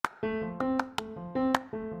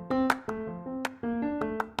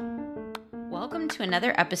Welcome to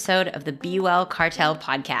another episode of the Be Well Cartel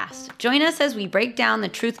podcast. Join us as we break down the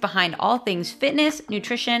truth behind all things fitness,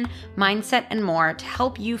 nutrition, mindset, and more to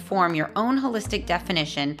help you form your own holistic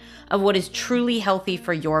definition of what is truly healthy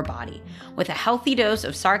for your body, with a healthy dose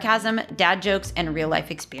of sarcasm, dad jokes, and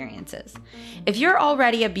real-life experiences. If you're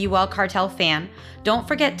already a Be Well Cartel fan, don't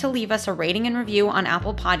forget to leave us a rating and review on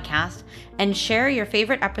Apple Podcasts and share your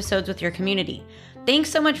favorite episodes with your community.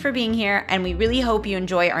 Thanks so much for being here, and we really hope you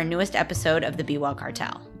enjoy our newest episode of the Be Well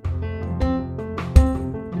Cartel.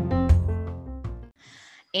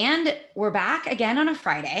 And we're back again on a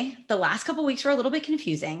Friday. The last couple weeks were a little bit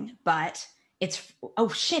confusing, but it's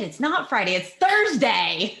not Friday, it's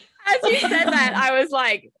Thursday. As you said that, I was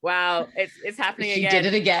like, wow, it's happening again. She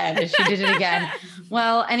did it again.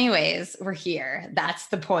 Well, anyways, we're here. That's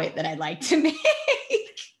the point that I'd like to make.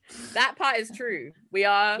 That part is true. We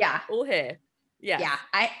are all here. Yeah.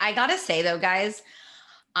 I gotta say though, guys,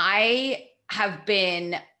 I have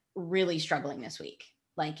been really struggling this week.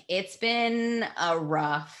 Like it's been a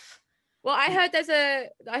rough. Well, I heard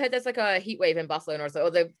there's like a heat wave in Barcelona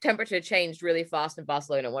or the temperature changed really fast in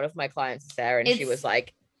Barcelona. One of my clients is there and she was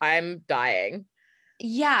like, I'm dying.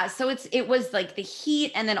 Yeah. So it was like the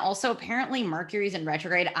heat and then also apparently Mercury's in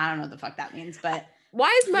retrograde. I don't know what the fuck that means, but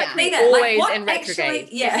why is Mercury always in retrograde?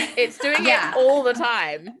 Actually, It's doing it all the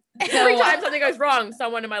time. Every time something goes wrong,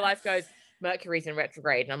 someone in my life goes, Mercury's in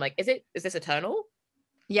retrograde. And I'm like, is this eternal?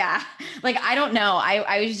 Yeah. Like, I don't know.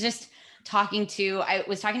 I was talking to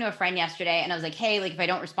a friend yesterday and I was like, hey, like if I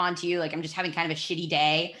don't respond to you, like I'm just having kind of a shitty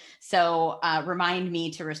day. So remind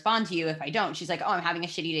me to respond to you if I don't. She's like, oh, I'm having a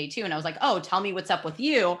shitty day too. And I was like, oh, tell me what's up with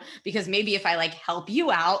you. Because maybe if I like help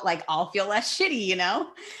you out, like I'll feel less shitty, you know?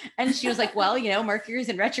 And she was like, well, Mercury's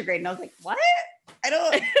in retrograde. And I was like, what? I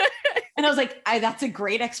don't. And I was like, that's a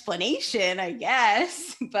great explanation, I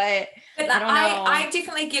guess. But I don't know. I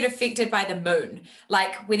definitely get affected by the moon.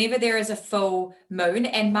 Like whenever there is a full moon,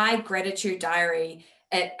 and my gratitude diary,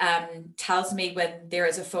 it tells me when there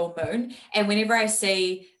is a full moon. And whenever I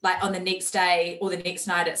see like on the next day or the next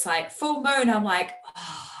night, it's like full moon, I'm like,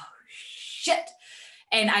 oh shit.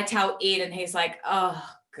 And I tell Ed and he's like, oh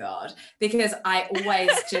God, because I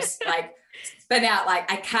always just like spin out,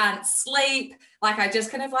 like I can't sleep. Like I just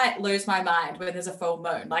kind of like lose my mind when there's a full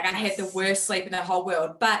moon. Like I had the worst sleep in the whole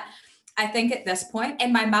world. But I think at this point,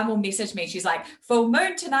 and my mum will message me, she's like, full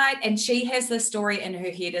moon tonight. And she has this story in her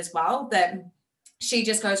head as well, that she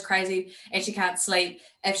just goes crazy and she can't sleep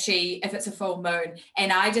if it's a full moon.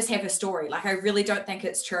 And I just have a story. Like, I really don't think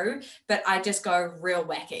it's true, but I just go real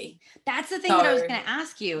wacky. That's the thing that I was going to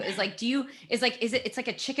ask you is like, it's like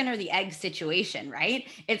a chicken or the egg situation, right?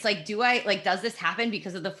 It's like, does this happen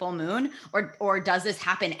because of the full moon or does this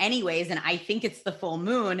happen anyways? And I think it's the full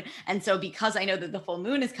moon. And so because I know that the full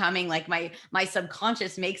moon is coming, like my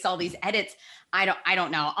subconscious makes all these edits. I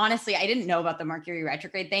don't know. Honestly, I didn't know about the Mercury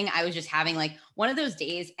retrograde thing. I was just having like one of those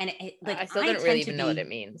days and I still don't really even know what it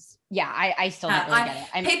means. Yeah. I still don't really get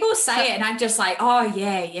it. People say it and I'm just like, oh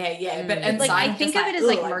yeah. But inside, like, I think of it as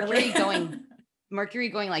like Mercury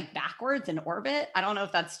going like backwards in orbit. I don't know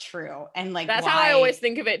if that's true. And like, that's how I always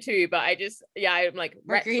think of it too. But I'm like,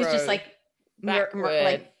 Mercury's just like,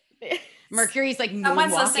 Mercury's like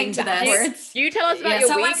someone's listening to backwards. This. You tell us about your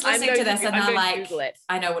someone's week. Listening to this and they're like, Google it.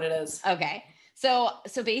 I know what it is. Okay. So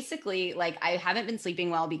basically like I haven't been sleeping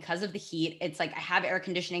well because of the heat. It's like I have air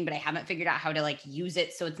conditioning, but I haven't figured out how to like use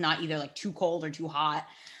it. So it's not either like too cold or too hot,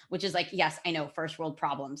 which is like, yes, I know, first world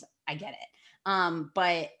problems. I get it.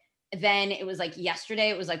 But then it was like yesterday,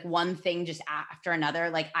 it was like one thing just after another.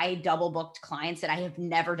 Like I double booked clients that I have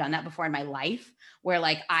never done that before in my life, where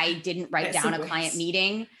like I didn't write down a client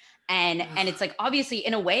meeting. And it's like, obviously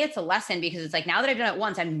in a way it's a lesson because it's like, now that I've done it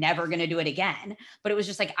once, I'm never going to do it again. But it was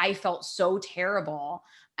just like, I felt so terrible.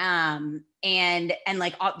 And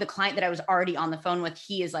like the client that I was already on the phone with,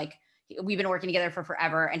 he is like, we've been working together for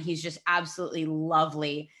forever. And he's just absolutely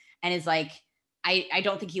lovely. And is like, I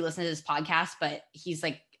don't think he listens to this podcast, but he's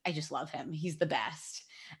like, I just love him. He's the best.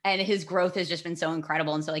 And his growth has just been so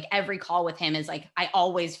incredible. And so like every call with him is like, I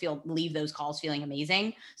always leave those calls feeling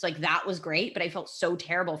amazing. So like that was great, but I felt so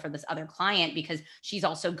terrible for this other client because she's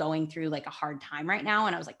also going through like a hard time right now.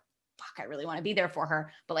 And I was like, fuck, I really want to be there for her.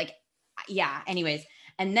 But like, yeah, anyways.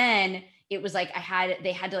 And then it was like,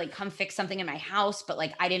 they had to like come fix something in my house, but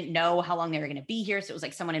like, I didn't know how long they were going to be here. So it was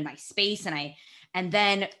like someone in my space. And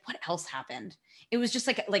then what else happened? It was just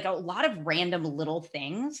like a lot of random little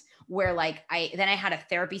things where like I had a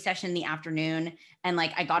therapy session in the afternoon and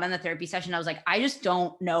like I got on the therapy session. I was like, I just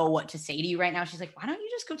don't know what to say to you right now. She's like, why don't you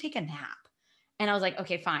just go take a nap? And I was like,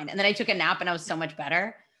 okay, fine. And then I took a nap and I was so much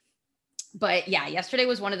better. But yeah, yesterday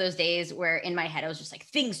was one of those days where in my head, I was just like,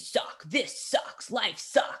 things suck. This sucks. Life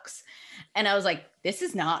sucks. And I was like, this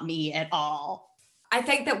is not me at all. I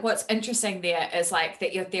think that what's interesting there is like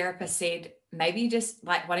that your therapist said, maybe you just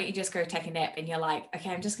like, why don't you just go take a nap? And you're like,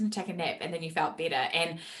 okay, I'm just going to take a nap. And then you felt better.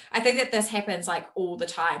 And I think that this happens like all the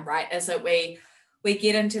time, right? Is that we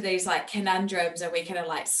get into these like conundrums and we kind of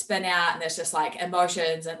like spin out, and there's just like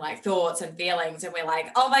emotions and like thoughts and feelings. And we're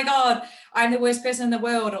like, oh my God, I'm the worst person in the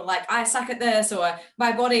world. Or like, I suck at this, or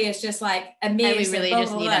my body is just like a mess. And we really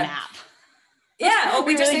just need a nap. Yeah, or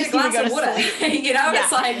we just need a glass of water. You know,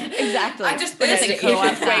 it's like, exactly. I'm just thirsty. thirsty.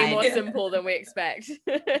 It's way more simple than we expect.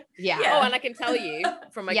 Yeah. Oh, and I can tell you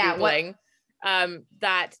from my Googling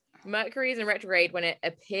that Mercury is in retrograde when it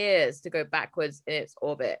appears to go backwards in its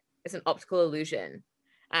orbit. It's an optical illusion,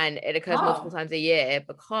 and it occurs multiple times a year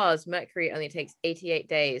because Mercury only takes 88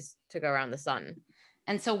 days to go around the sun.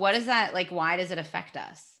 And so what is that like? Why does it affect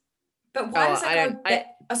us? But why does it go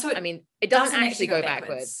back? I mean, it doesn't actually go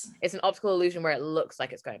backwards. It's an optical illusion where it looks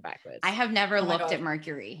like it's going backwards. I have never looked at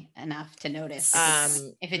Mercury enough to notice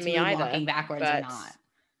if it's walking backwards or not.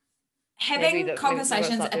 Having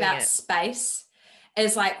conversations about space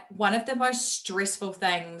is like one of the most stressful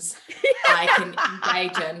things I can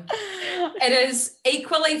engage in. It is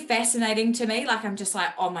equally fascinating to me. Like, I'm just like,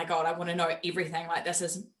 oh my God, I want to know everything. Like, this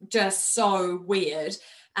is just so weird.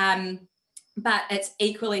 But it's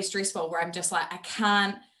equally stressful where I'm just like,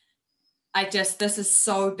 this is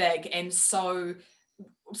so big and so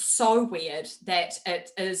weird that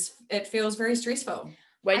it feels very stressful.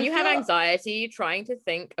 When you have anxiety, trying to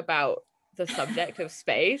think about the subject of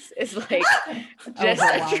space is like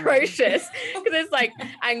just atrocious, because it's like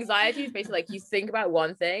anxiety is basically like you think about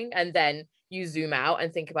one thing and then you zoom out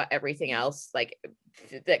and think about everything else like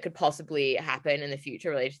that could possibly happen in the future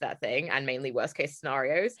related to that thing, and mainly worst case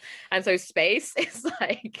scenarios. And so space is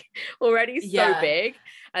like already so big,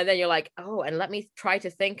 and then you're like, oh, and let me try to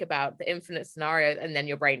think about the infinite scenarios, and then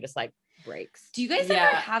your brain just like breaks. Do you guys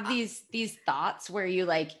ever have these thoughts where you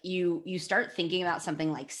like you start thinking about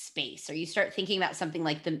something like space, or you start thinking about something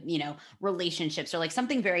like the relationships, or like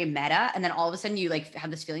something very meta, and then all of a sudden you like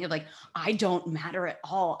have this feeling of like, I don't matter at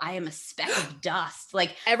all, I am a speck of dust.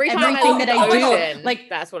 Like every time everything that I do, like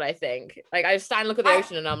that's what I think. Like I stand and look at the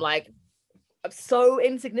ocean and I'm like, I'm so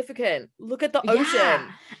insignificant. Look at the ocean.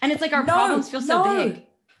 And it's like our problems feel so big.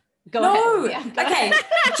 Go ahead. Yeah, okay.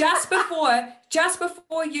 just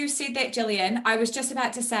before you said that, Gillian, I was just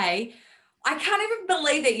about to say, I can't even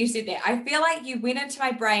believe that you said that. I feel like you went into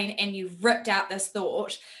my brain and you ripped out this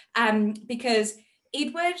thought, because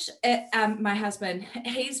Edward, my husband,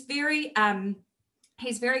 he's very kind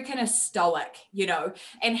of stoic,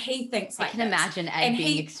 and he thinks like I can imagine Ed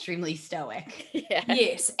being extremely stoic.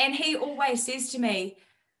 Yes. And he always says to me,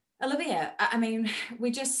 Olivia, I mean,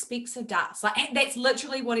 we just speaks of dust. Like, that's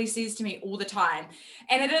literally what he says to me all the time.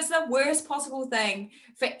 And it is the worst possible thing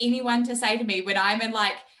for anyone to say to me when I'm in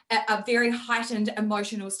like a very heightened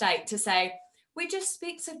emotional state, to say, we just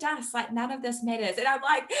speaks of dust, like none of this matters. And I'm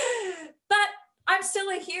like, but I'm still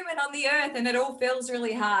a human on the earth and it all feels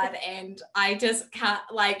really hard. And I just can't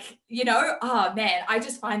oh man, I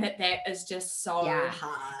just find that is just so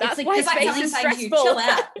hard. That's like, why space is stressful. Chill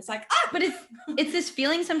out. It's like, but it's this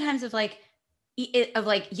feeling sometimes of like,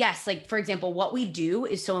 yes, like for example, what we do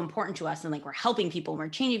is so important to us, and like we're helping people and we're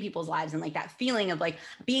changing people's lives, and like that feeling of like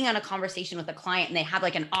being on a conversation with a client and they have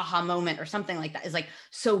like an aha moment or something like that is like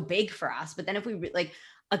so big for us. But then if we like,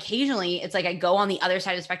 occasionally it's like I go on the other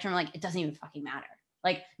side of the spectrum, like it doesn't even fucking matter.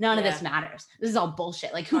 Like none of this matters. This is all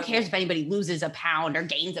bullshit. Like who cares if anybody loses a pound or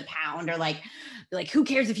gains a pound, or like who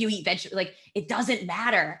cares if you eat vegetables? Like it doesn't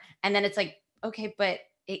matter. And then it's like, okay, but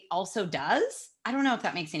it also does. I don't know if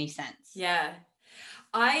that makes any sense. Yeah.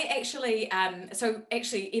 I actually,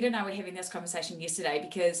 Ed and I were having this conversation yesterday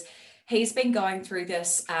because he's been going through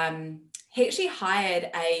this. He actually hired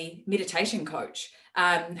a meditation coach,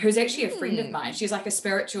 who's actually a friend of mine. She's like a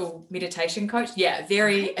spiritual meditation coach. Yeah,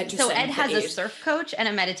 very interesting. So Ed has a surf coach and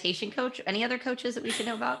a meditation coach. Any other coaches that we should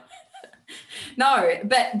know about? No,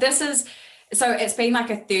 but so it's been like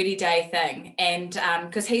a 30-day thing. And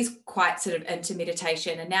because he's quite sort of into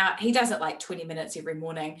meditation, and now he does it like 20 minutes every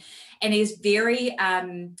morning. And he's very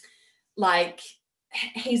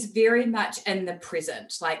he's very much in the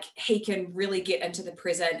present. Like he can really get into the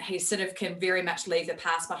present. He sort of can very much leave the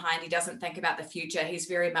past behind. He doesn't think about the future. He's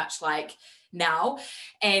very much like now.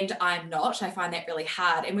 And I'm not. I find that really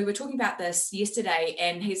hard. And we were talking about this yesterday,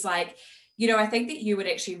 and he's like, I think that you would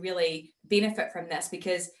actually really benefit from this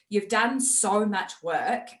because you've done so much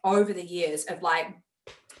work over the years of like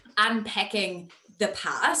unpacking the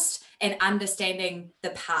past and understanding the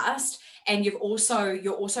past. And you're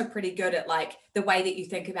also pretty good at like the way that you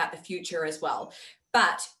think about the future as well.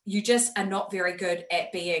 But you just are not very good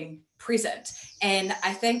at being present. And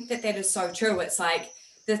I think that is so true. It's like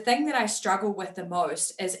the thing that I struggle with the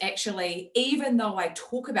most is actually, even though I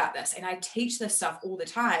talk about this and I teach this stuff all the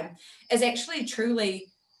time, is actually truly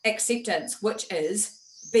acceptance, which is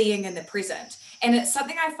being in the present. And it's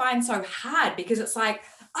something I find so hard because it's like,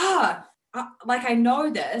 like I know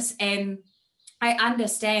this and I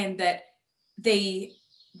understand that the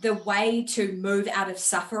way to move out of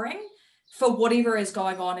suffering for whatever is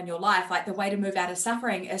going on in your life, like the way to move out of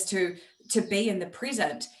suffering is to be in the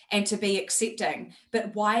present and to be accepting.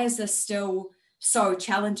 But why is this still so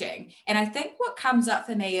challenging? And I think what comes up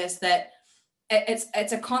for me is that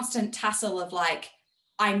it's a constant tussle of like,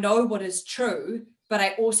 I know what is true, but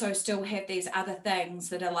I also still have these other things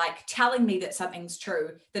that are like telling me that something's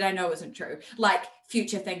true that I know isn't true, like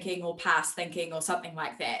future thinking or past thinking or something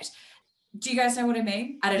like that. Do you guys know what I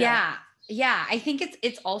mean? I don't know. Yeah. I think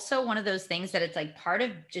it's also one of those things that it's like part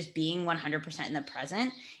of just being 100% in the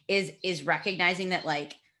present is recognizing that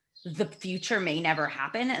like the future may never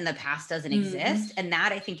happen and the past doesn't exist. And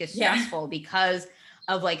that I think is stressful because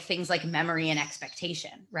of like things like memory and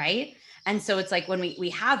expectation, right? And so it's like when we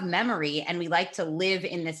have memory and we like to live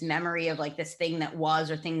in this memory of like this thing that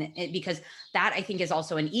was or thing that, because that I think is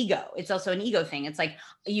also an ego. It's also an ego thing. It's like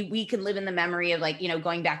we can live in the memory of like, you know,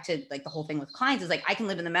 going back to like the whole thing with clients is like, I can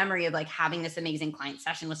live in the memory of like having this amazing client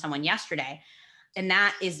session with someone yesterday. And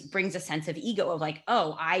that brings a sense of ego of like,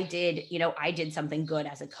 oh, I did something good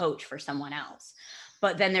as a coach for someone else.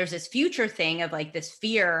 But then there's this future thing of like this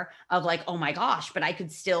fear of like, oh my gosh, but I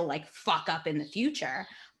could still like fuck up in the future.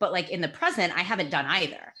 But like in the present, I haven't done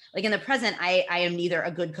either. Like in the present, I am neither a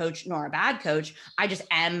good coach nor a bad coach. I just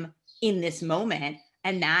am in this moment.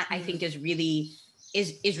 And that I think is really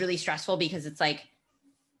stressful because it's like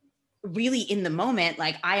really in the moment,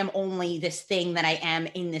 like I am only this thing that I am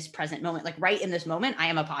in this present moment. Like right in this moment, I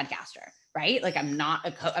am a podcaster, right? Like I'm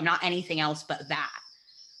not I'm not anything else but that.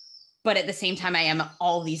 But at the same time, I am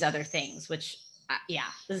all these other things, which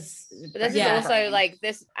this is also like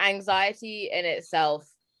this anxiety in itself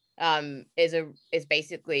is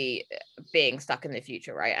basically being stuck in the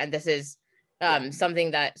future, right? And this is that's something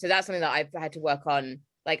that I've had to work on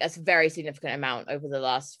like a very significant amount over the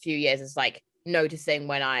last few years, is like noticing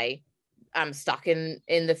when I am stuck in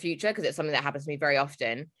the future, because it's something that happens to me very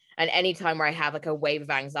often. And anytime where I have like a wave of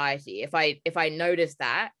anxiety, if I notice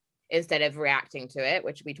that, instead of reacting to it,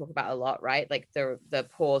 which we talk about a lot, right? Like the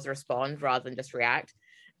pause, respond rather than just react.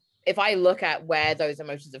 If I look at where those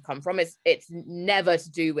emotions have come from, it's never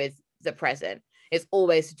to do with the present. It's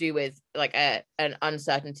always to do with like an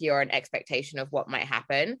uncertainty or an expectation of what might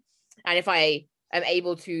happen. And if I am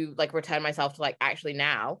able to like return myself to like actually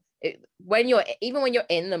now, when you're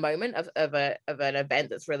in the moment of an event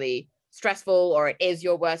that's really stressful, or it is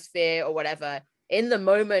your worst fear or whatever, in the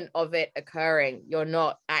moment of it occurring, you're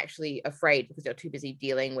not actually afraid because you're too busy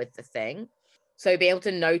dealing with the thing. So be able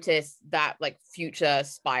to notice that like future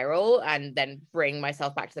spiral and then bring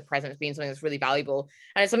myself back to the present as being something that's really valuable.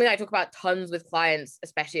 And it's something that I talk about tons with clients,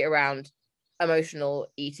 especially around emotional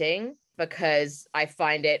eating, because I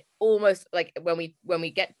find it almost like when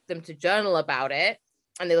we get them to journal about it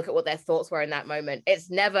and they look at what their thoughts were in that moment, it's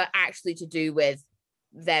never actually to do with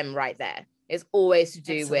them right there. It's always to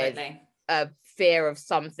do with a fear of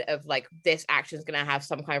something, of like this action is going to have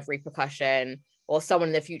some kind of repercussion, or someone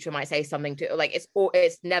in the future might say something to like,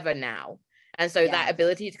 it's never now. And so that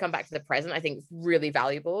ability to come back to the present, I think is really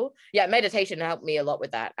valuable. Meditation helped me a lot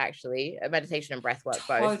with that, actually. Meditation and breath work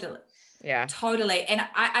both. Totally. And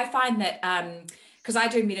I find that because I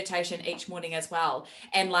do meditation each morning as well,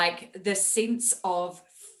 and like the sense of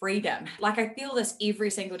freedom, like I feel this every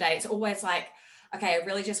single day. It's always like, okay, I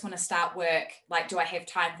really just want to start work. Like, do I have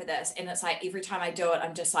time for this? And it's like, every time I do it,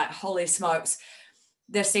 I'm just like, holy smokes,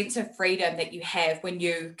 the sense of freedom that you have when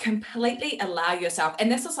you completely allow yourself.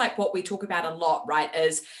 And this is like what we talk about a lot, right?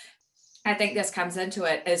 Is I think this comes into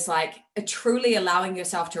it is like truly allowing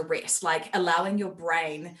yourself to rest, like allowing your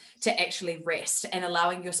brain to actually rest and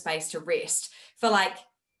allowing your space to rest for like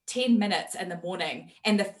 10 minutes in the morning,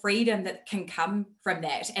 and the freedom that can come from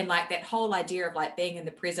that. And like that whole idea of like being in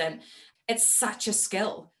the present, it's such a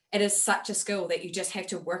skill. It is such a skill that you just have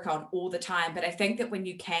to work on all the time. But I think that when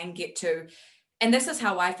you can get to, and this is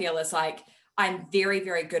how I feel, is like, I'm very,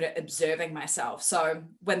 very good at observing myself. So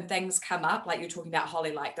when things come up, like you're talking about,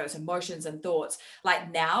 Holly, like those emotions and thoughts,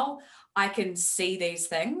 like now I can see these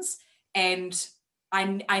things and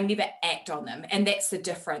I never act on them. And that's the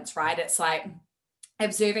difference, right? It's like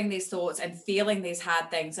observing these thoughts and feeling these hard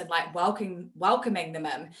things and like welcoming them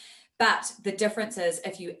in, But the difference is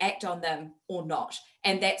if you act on them or not.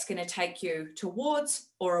 And that's going to take you towards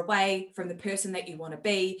or away from the person that you want to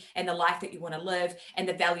be and the life that you want to live and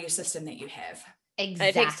the value system that you have. Exactly.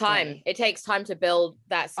 And it takes time. It takes time to build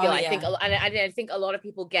that skill. Oh, yeah. I think a lot of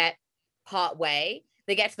people get part way.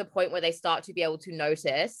 They get to the point where they start to be able to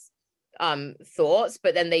notice thoughts,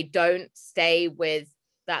 but then they don't stay with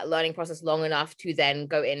that learning process long enough to then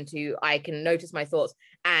go into, I can notice my thoughts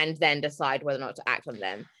and then decide whether or not to act on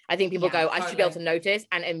them. I think people go, I should be able to notice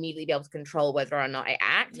and immediately be able to control whether or not I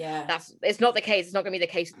act. Yeah. It's not the case. It's not going to be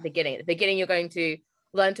the case at the beginning. At the beginning, you're going to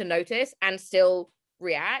learn to notice and still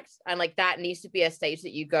react. And like that needs to be a stage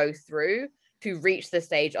that you go through to reach the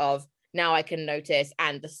stage of now I can notice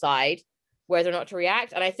and decide whether or not to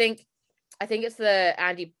react. And I think it's the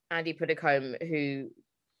Andy Puddicombe who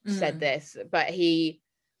said this, but he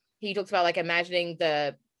talks about like imagining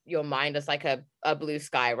your mind as like a blue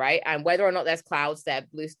sky, right? And whether or not there's clouds there,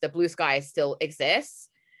 the blue sky still exists.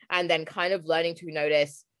 And then kind of learning to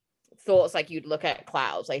notice thoughts like you'd look at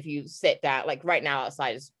clouds. Like if you sit down, like right now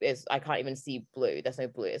outside is I can't even see blue. There's no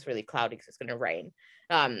blue. It's really cloudy because it's going to rain.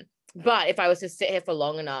 But if I was to sit here for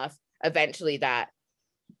long enough, eventually that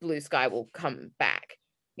blue sky will come back,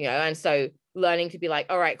 And so learning to be like,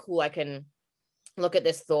 all right, cool, I can look at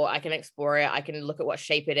this thought, I can explore it, I can look at what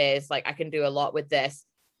shape it is, like I can do a lot with this,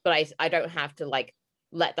 but I don't have to like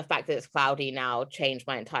let the fact that it's cloudy now change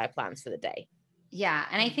my entire plans for the day. Yeah.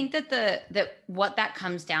 And I think that what that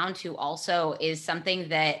comes down to also is something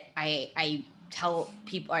that I tell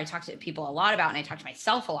people, I talk to people a lot about, and I talk to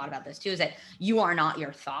myself a lot about this too, is that you are not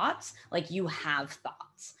your thoughts, like you have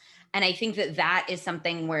thoughts. And I think that is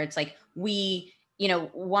something where it's like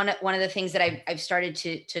one of the things that I've started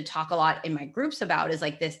to talk a lot in my groups about is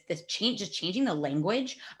like this changing the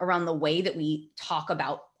language around the way that we talk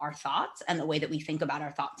about our thoughts and the way that we think about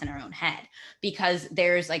our thoughts in our own head. Because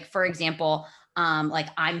there's like, for example, like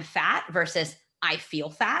I'm fat versus I feel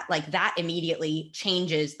fat, like that immediately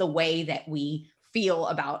changes the way that we feel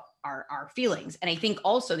about our feelings. And I think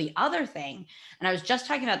also the other thing, and I was just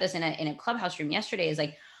talking about this in a Clubhouse room yesterday, is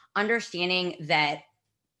like understanding that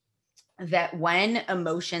when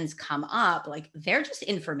emotions come up, like they're just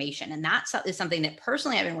information. And that is something that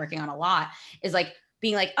personally I've been working on a lot, is like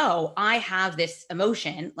being like, oh, I have this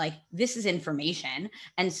emotion, like this is information.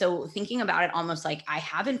 And so thinking about it almost like I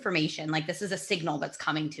have information, like this is a signal that's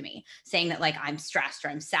coming to me saying that like I'm stressed or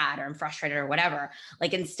I'm sad or I'm frustrated or whatever.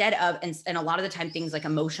 Like instead of, and a lot of the time things like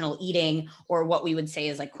emotional eating or what we would say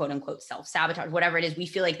is like quote unquote self-sabotage, whatever it is, we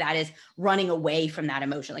feel like that is running away from that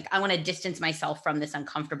emotion. Like I want to distance myself from this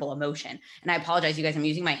uncomfortable emotion. And I apologize, you guys, I'm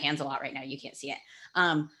using my hands a lot right now. You can't see it.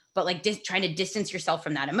 But like trying to distance yourself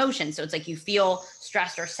from that emotion. So it's like you feel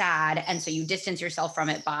stressed or sad. And so you distance yourself from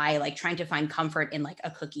it by like trying to find comfort in like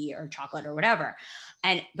a cookie or chocolate or whatever.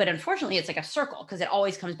 But unfortunately it's like a circle because it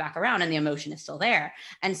always comes back around and the emotion is still there.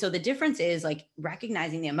 And so the difference is like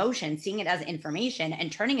recognizing the emotion, seeing it as information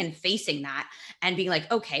and turning and facing that and being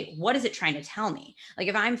like, okay, what is it trying to tell me? Like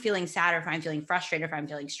if I'm feeling sad or if I'm feeling frustrated, if I'm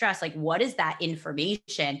feeling stressed, like what is that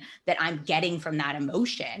information that I'm getting from that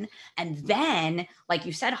emotion? And then, like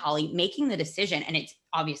you said, Holly, making the decision, and it's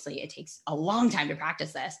obviously it takes a long time to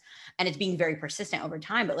practice this and it's being very persistent over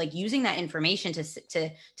time, but like using that information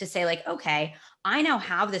to say like, okay, I now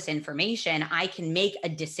have this information, I can make a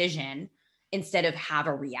decision instead of have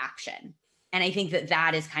a reaction. And I think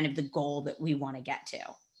that is kind of the goal that we want to get to.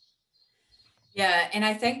 Yeah. And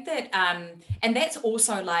I think that, and that's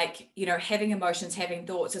also like, having emotions, having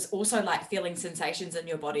thoughts is also like feeling sensations in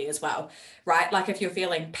your body as well, right? Like if you're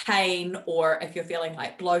feeling pain or if you're feeling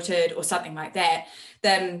like bloated or something like that,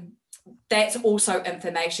 then that's also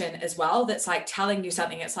information as well. That's like telling you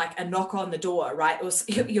something. It's like a knock on the door, right? Or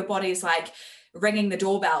your body's like ringing the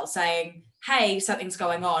doorbell saying, hey, something's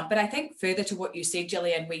going on. But I think further to what you said,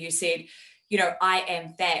 Gillian, where you said, I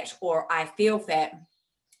am fat or I feel fat,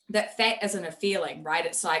 that fat isn't a feeling, right?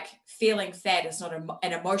 It's like feeling fat is not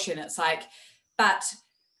an emotion. It's like, but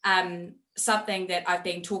something that I've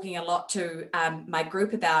been talking a lot to my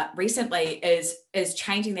group about recently is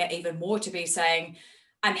changing that even more to be saying,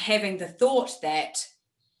 I'm having the thought that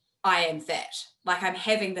I am fat. Like I'm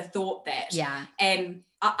having the thought that. Yeah. And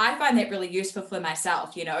I find that really useful for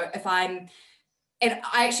myself, if I'm, and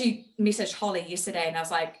I actually messaged Holly yesterday and I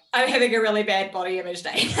was like, I'm having a really bad body image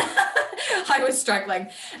day. I was struggling.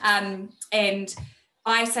 And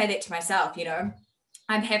I say that to myself,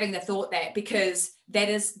 I'm having the thought that, because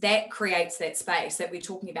that creates that space that we're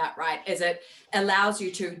talking about, right? Is it allows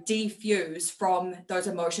you to defuse from those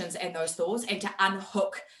emotions and those thoughts and to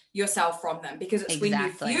unhook yourself from them, because it's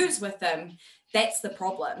Exactly. when you fuse with them, that's the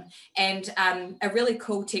problem. And a really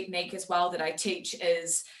cool technique as well that I teach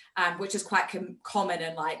is which is quite common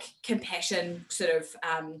in like compassion sort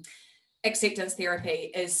of acceptance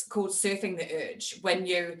therapy, is called surfing the urge. When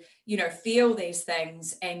you feel these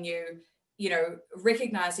things and you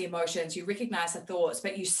recognize the emotions, you recognize the thoughts,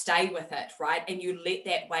 but you stay with it, right? And you let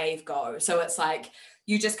that wave go. So it's like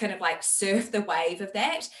you just kind of like surf the wave of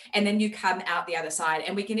that, and then you come out the other side.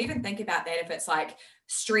 And we can even think about that if it's like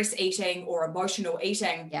stress eating or emotional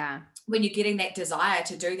eating. Yeah. When you're getting that desire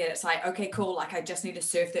to do that, it's like, okay, cool. Like I just need to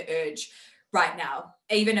surf the urge right now.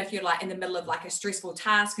 Even if you're like in the middle of like a stressful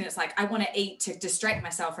task and it's like, I want to eat to distract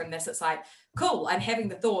myself from this. It's like, cool, I'm having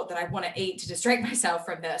the thought that I want to eat to distract myself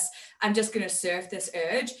from this. I'm just going to surf this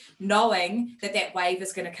urge, knowing that that wave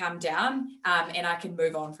is going to come down, and I can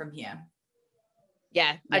move on from here.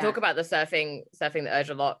 Yeah, I talk about the surfing the urge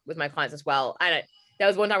a lot with my clients as well. And there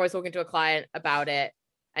was one time I was talking to a client about it,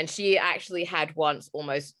 and she actually had once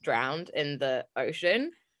almost drowned in the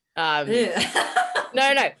ocean. No,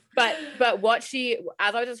 but what she,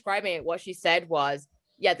 as I was describing it, what she said was,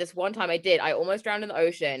 yeah, this one time I almost drowned in the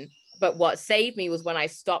ocean, but what saved me was when I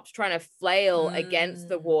stopped trying to flail against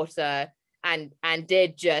the water and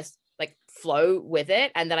did just like flow with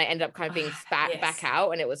it, and then I ended up kind of being spat back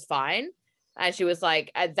out, and it was fine. And she was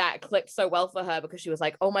like, that clicked so well for her, because she was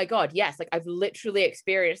like, oh my God, yes, like I've literally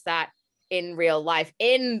experienced that in real life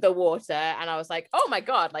in the water. And I was like, oh my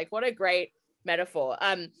God, like what a great metaphor.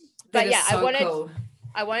 But yeah, so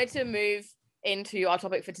I wanted to move into our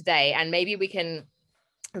topic for today, and maybe we can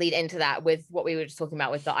lead into that with what we were just talking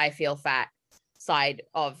about with the I feel fat side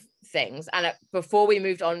of things. And before we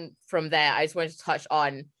moved on from there, I just wanted to touch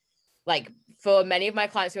on, like, for many of my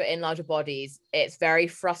clients who are in larger bodies, it's very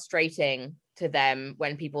frustrating to them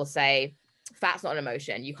when people say fat's not an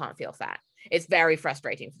emotion, you can't feel fat. It's very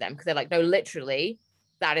frustrating for them because they're like, no, literally,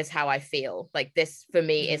 that is how I feel. Like, this for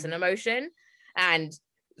me is an emotion. And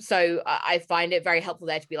so I find it very helpful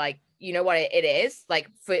there to be like, you know what it is, like,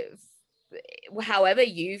 for however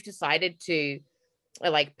you've decided to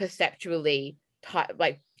like perceptually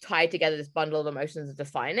tie together this bundle of emotions and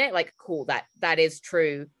define it, like, cool, that is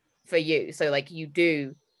true for you. So like, you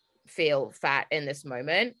do feel fat in this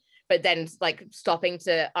moment, but then like stopping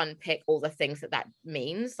to unpick all the things that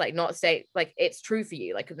means, like, not say like it's true for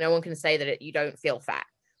you, like no one can say that you don't feel fat.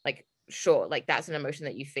 Like, sure, like that's an emotion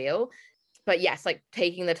that you feel, but yes, like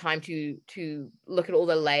taking the time to look at all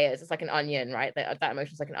the layers. It's like an onion, right? That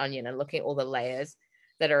emotion is like an onion, and looking at all the layers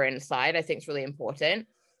that are inside, I think, is really important.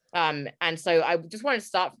 And so I just wanted to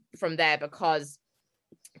start from there, because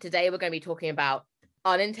today we're going to be talking about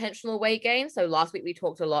unintentional weight gain. So last week we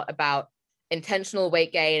talked a lot about intentional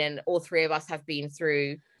weight gain, and all three of us have been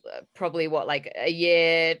through probably like a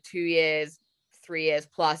year, 2 years, 3 years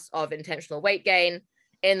plus of intentional weight gain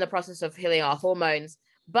in the process of healing our hormones.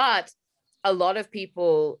 But a lot of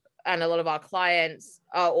people and a lot of our clients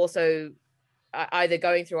are also either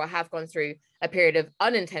going through or have gone through a period of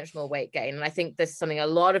unintentional weight gain. And I think this is something a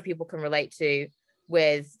lot of people can relate to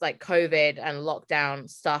with like COVID and lockdown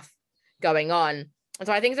stuff going on. And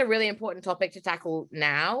so I think it's a really important topic to tackle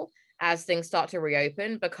now as things start to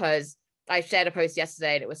reopen, because I shared a post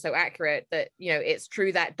yesterday and it was so accurate that, you know, it's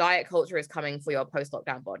true that diet culture is coming for your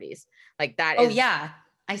post-lockdown bodies. Like that is,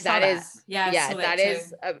 I saw that.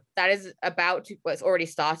 That is about to, well, it's already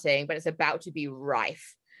starting, but it's about to be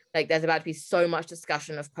rife. Like, there's about to be so much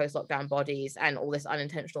discussion of post-lockdown bodies and all this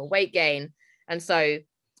unintentional weight gain. And so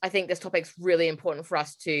I think this topic's really important for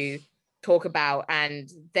us to talk about. And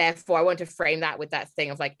therefore I want to frame that with that thing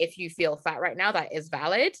of like, if you feel fat right now, that is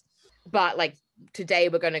valid. But like today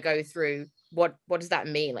we're going to go through what does that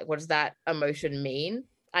mean? Like, what does that emotion mean?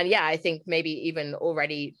 And yeah, I think maybe even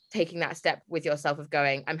already taking that step with yourself of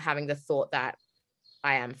going, I'm having the thought that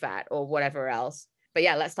I am fat or whatever else. But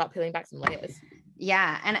yeah, let's start peeling back some layers.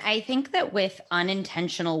 Yeah. And I think that with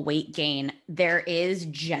unintentional weight gain, there is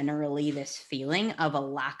generally this feeling of a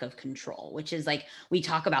lack of control, which is like, we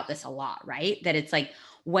talk about this a lot, right? That it's like,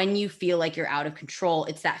 when you feel like you're out of control,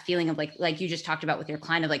 it's that feeling of like you just talked about with your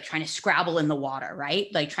client, of like trying to scrabble in the water, right?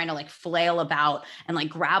 Like trying to like flail about and like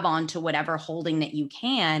grab onto whatever holding that you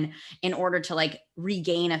can in order to like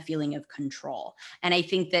regain a feeling of control. And I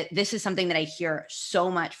think that this is something that I hear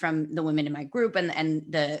so much from the women in my group and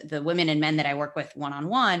the women and men that I work with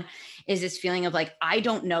one-on-one, is this feeling of like, I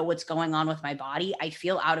don't know what's going on with my body. I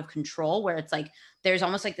feel out of control, where it's like, there's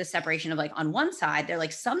almost like this separation of like, on one side, they're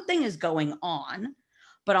like, something is going on.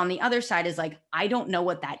 But on the other side is like, I don't know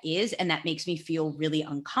what that is. And that makes me feel really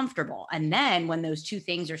uncomfortable. And then when those two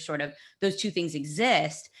things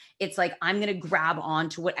exist, it's like, I'm going to grab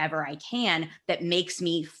onto whatever I can that makes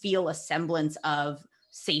me feel a semblance of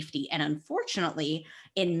safety. And unfortunately,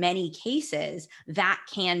 in many cases, that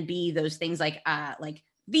can be those things like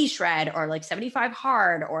V-Shred or like 75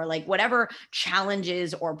 Hard or like whatever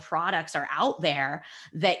challenges or products are out there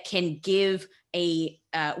that can give a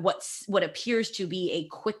what appears to be a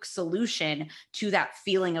quick solution to that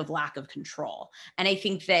feeling of lack of control. And I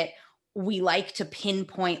think that we like to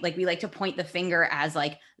pinpoint, like we like to point the finger as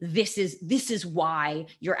like, this is why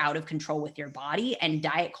you're out of control with your body. And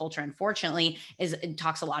diet culture, unfortunately, it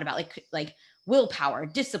talks a lot about like willpower,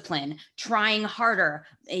 discipline, trying harder,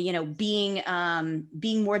 being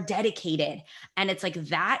more dedicated. And it's like,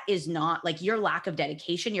 that is not like your lack of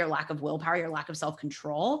dedication, your lack of willpower, your lack of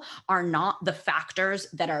self-control are not the factors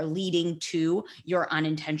that are leading to your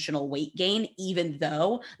unintentional weight gain, even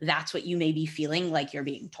though that's what you may be feeling like you're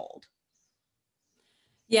being told.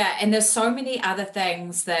 Yeah, and there's so many other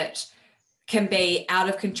things that can be out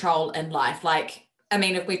of control in life. Like, I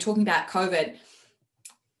mean, if we're talking about COVID,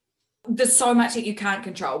 there's so much that you can't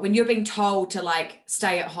control. When you're being told to like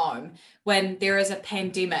stay at home, when there is a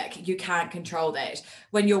pandemic, you can't control that.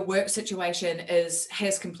 When your work situation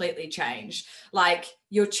has completely changed, like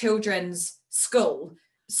your children's school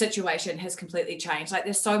situation has completely changed. Like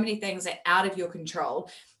there's so many things that are out of your control.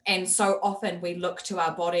 And so often we look to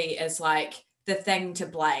our body as like the thing to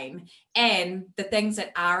blame, and the things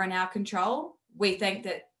that are in our control, we think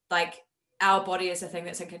that like our body is the thing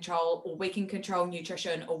that's in control, or we can control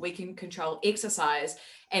nutrition, or we can control exercise.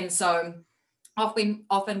 And so often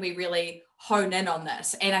we really hone in on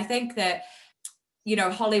this. And I think that,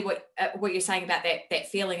 Holly, what you're saying about that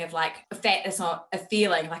feeling of like fat is not a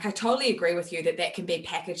feeling, like I totally agree with you that can be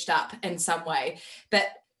packaged up in some way. But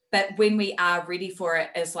when we are ready for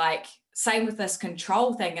it, is like, same with this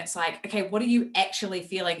control thing. It's like, okay, what are you actually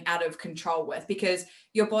feeling out of control with? Because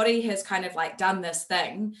your body has kind of like done this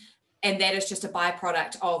thing, and that is just a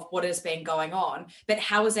byproduct of what has been going on. But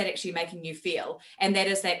how is that actually making you feel? And that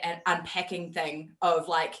is that unpacking thing of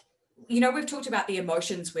like, we've talked about the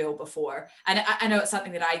emotions wheel before. And I know it's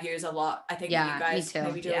something that I use a lot. I think that you guys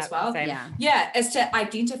maybe do as well. Same. Yeah, is to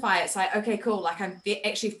identify. It's like, okay, cool. Like I'm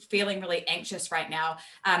actually feeling really anxious right now.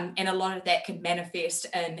 And a lot of that can manifest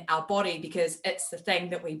in our body because it's the thing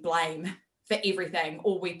that we blame for everything,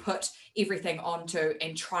 or we put everything onto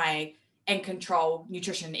and try and control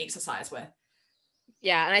nutrition and exercise with.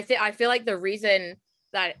 Yeah, and I feel like the reason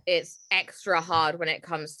that it's extra hard when it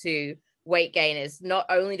comes to weight gain is not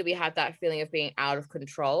only do we have that feeling of being out of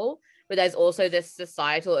control, but there's also this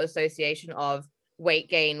societal association of weight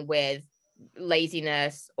gain with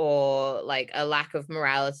laziness, or like a lack of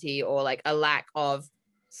morality, or like a lack of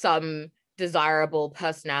some desirable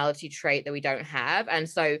personality trait that we don't have. And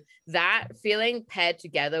so that feeling paired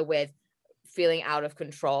together with feeling out of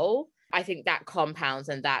control, I think that compounds,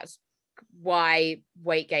 and that's why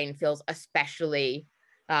weight gain feels especially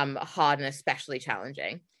hard and especially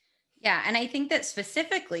challenging. Yeah. And I think that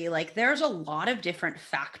specifically, like there's a lot of different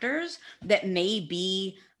factors that may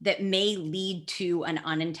lead to an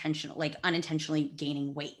unintentionally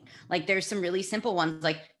gaining weight. Like there's some really simple ones,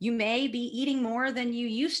 like you may be eating more than you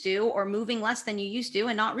used to, or moving less than you used to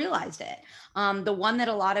and not realized it. The one that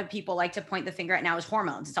a lot of people like to point the finger at now is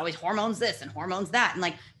hormones. It's always hormones this and hormones that. And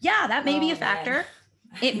like, yeah, that may be a factor. Man.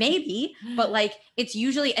 It may be, but like it's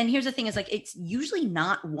usually, and here's the thing is like, it's usually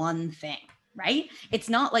not one thing. Right? It's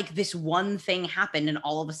not like this one thing happened and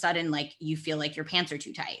all of a sudden, like you feel like your pants are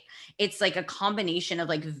too tight. It's like a combination of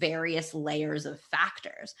like various layers of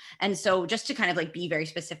factors. And so just to kind of like be very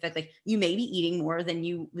specific, like you may be eating more than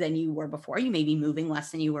you were before. You may be moving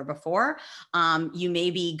less than you were before. You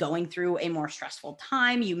may be going through a more stressful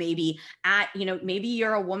time. You may be maybe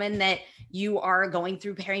you're a woman that you are going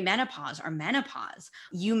through perimenopause or menopause.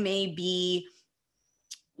 You may be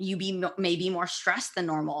more stressed than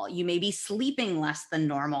normal. You may be sleeping less than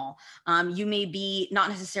normal. You may be not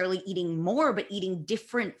necessarily eating more, but eating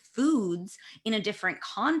different foods in a different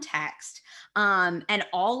context. And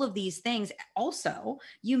all of these things. Also,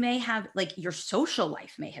 you may have like your social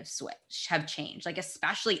life may have changed, like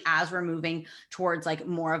especially as we're moving towards like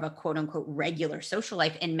more of a quote unquote regular social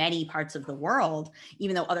life in many parts of the world,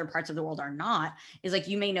 even though other parts of the world are not, is like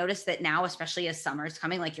you may notice that now, especially as summer is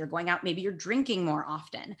coming, like you're going out, maybe you're drinking more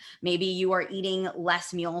often. Maybe you are eating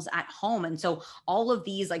less meals at home. And so all of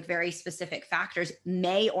these like very specific factors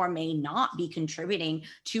may or may not be contributing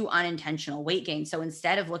to unintentional weight gain. So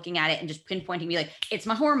instead of looking at it and just pinpointing me like, it's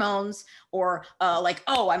my hormones, or like,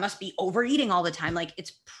 oh, I must be overeating all the time. Like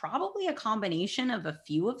it's probably a combination of a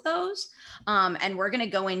few of those. And we're going to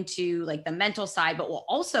go into like the mental side, but we'll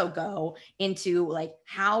also go into like,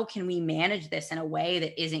 how can we manage this in a way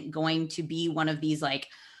that isn't going to be one of these like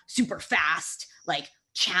super fast, like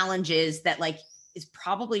challenges that like is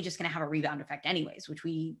probably just going to have a rebound effect anyways, which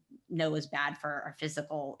we know is bad for our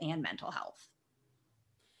physical and mental health.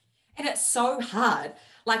 And it's so hard.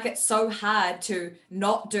 Like, it's so hard to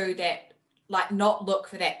not do that, like not look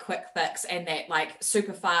for that quick fix and that like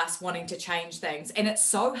super fast wanting to change things. And it's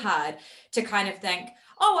so hard to kind of think,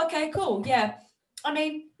 oh, okay, cool. Yeah. I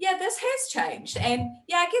mean, yeah, this has changed. And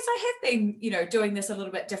yeah, I guess I have been, doing this a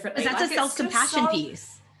little bit differently. Because that's like, a self-compassion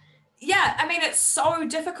piece. Yeah. I mean, it's so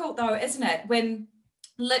difficult though, isn't it? When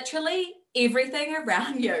literally everything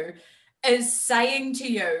around you is saying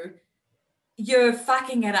to you, you're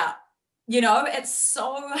fucking it up. It's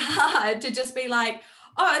so hard to just be like,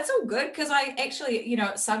 oh, it's all good because I actually,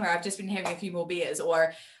 it's summer, I've just been having a few more beers,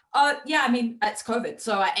 or, oh, yeah, I mean, it's COVID,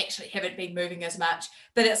 so I actually haven't been moving as much.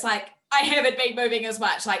 But it's like, I haven't been moving as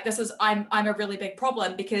much. Like, I'm a really big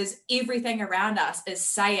problem because everything around us is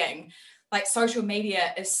saying, like, social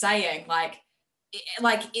media is saying,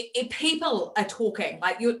 people are talking,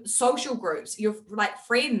 like your social groups, your like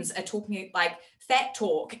friends are talking, like fat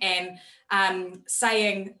talk and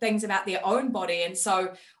saying things about their own body. And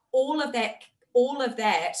so all of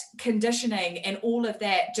that conditioning and all of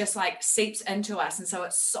that just like seeps into us. And so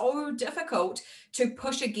it's so difficult to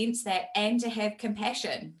push against that and to have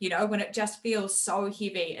compassion, when it just feels so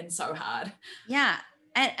heavy and so hard. Yeah.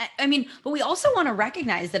 And I mean, but we also want to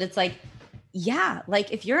recognize that it's like, yeah,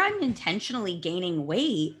 like if you're unintentionally gaining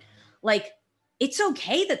weight, like it's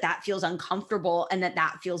okay that feels uncomfortable and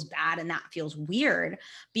that feels bad and that feels weird,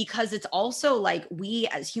 because it's also like we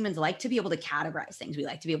as humans like to be able to categorize things. We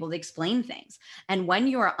like to be able to explain things. And when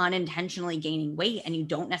you are unintentionally gaining weight and you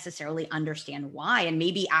don't necessarily understand why, and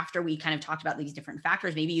maybe after we kind of talked about these different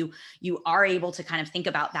factors, maybe you are able to kind of think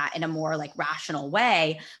about that in a more like rational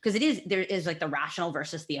way, because there is like the rational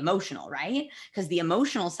versus the emotional, right? Because the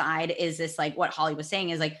emotional side is this, like what Holly was saying,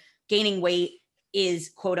 is like gaining weight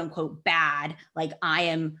is quote unquote bad. Like I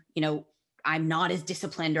am, I'm not as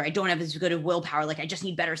disciplined, or I don't have as good of willpower. Like I just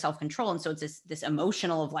need better self-control. And so it's this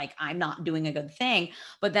emotional of like, I'm not doing a good thing.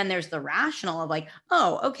 But then there's the rational of like,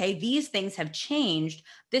 oh, okay, these things have changed.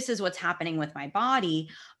 This is what's happening with my body.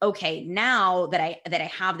 Okay, now that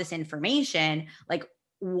I have this information, like,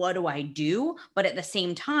 what do I do? But at the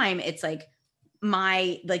same time, it's like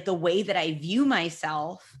the way that I view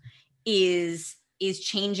myself is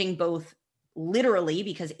changing, both literally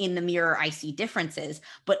because in the mirror I see differences,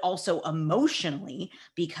 but also emotionally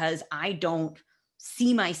because I don't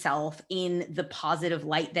see myself in the positive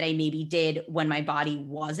light that I maybe did when my body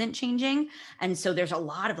wasn't changing. And so there's a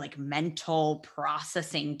lot of like mental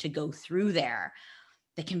processing to go through there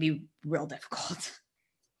that can be real difficult.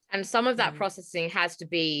 And some of that processing has to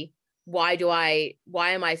be, why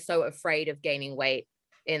am I so afraid of gaining weight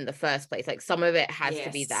in the first place? Like some of it has to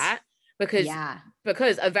be that.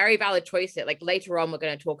 Because a very valid choice, like later on, we're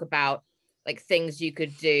going to talk about like things you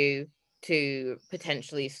could do to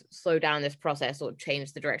potentially slow down this process or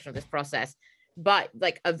change the direction of this process. But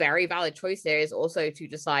like a very valid choice there is also to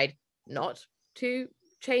decide not to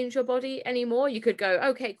change your body anymore. You could go,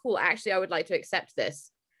 okay, cool. Actually, I would like to accept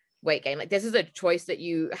this weight gain. Like this is a choice that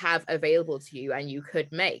you have available to you and you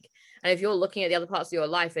could make. And if you're looking at the other parts of your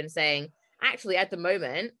life and saying, actually, at the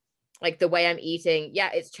moment, like the way I'm eating, yeah,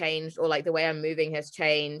 it's changed, or like the way I'm moving has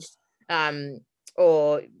changed,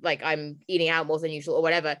 or like I'm eating out more than usual or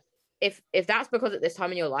whatever. If that's because at this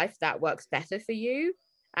time in your life that works better for you,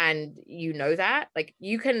 and you know that, like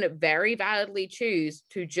you can very validly choose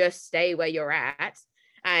to just stay where you're at.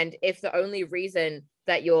 And if the only reason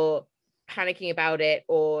that you're panicking about it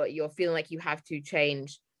or you're feeling like you have to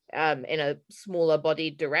change in a smaller body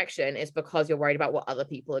direction is because you're worried about what other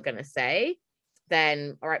people are going to say,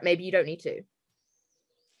 then all right, maybe you don't need to.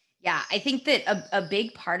 Yeah, I think that a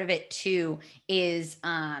big part of it too is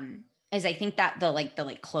I think that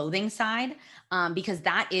the clothing side, because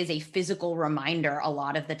that is a physical reminder a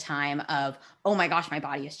lot of the time of, oh my gosh, my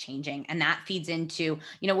body is changing. And that feeds into,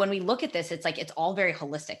 when we look at this, it's like, it's all very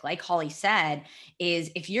holistic. Like Holly said,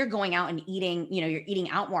 is if you're going out and eating, you're eating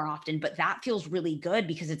out more often, but that feels really good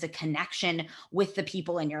because it's a connection with the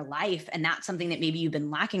people in your life. And that's something that maybe you've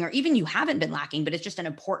been lacking, or even you haven't been lacking, but it's just an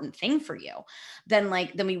important thing for you. Then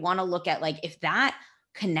we want to look at like, if that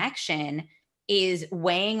connection is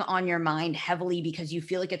weighing on your mind heavily because you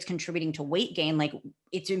feel like it's contributing to weight gain, like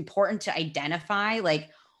it's important to identify like,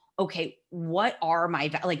 okay, what are my,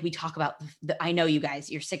 like we talk about, I know you guys,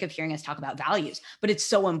 you're sick of hearing us talk about values, but it's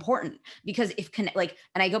so important because and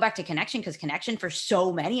I go back to connection, because connection for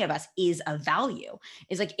so many of us is a value.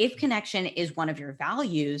 Is like, if connection is one of your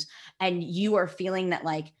values and you are feeling that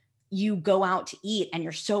like, you go out to eat and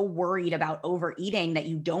you're so worried about overeating that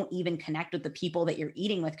you don't even connect with the people that you're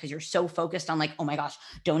eating with because you're so focused on like, oh my gosh,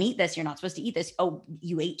 don't eat this. You're not supposed to eat this. Oh,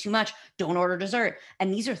 you ate too much. Don't order dessert.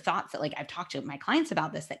 And these are thoughts that like I've talked to my clients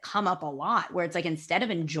about this that come up a lot, where it's like instead of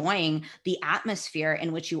enjoying the atmosphere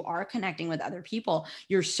in which you are connecting with other people,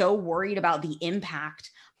 you're so worried about the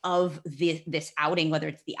impact of this outing, whether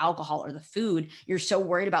it's the alcohol or the food. You're so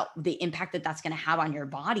worried about the impact that that's going to have on your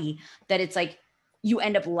body that it's like, you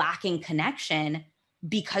end up lacking connection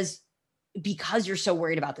because you're so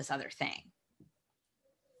worried about this other thing.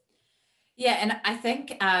 Yeah. And I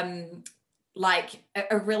think like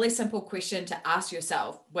a really simple question to ask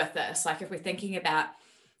yourself with this, like if we're thinking about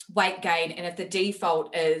weight gain and if the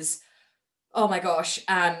default is, oh my gosh,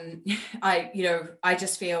 I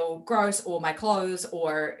just feel gross, or my clothes,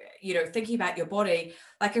 or, thinking about your body,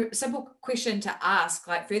 like a simple question to ask,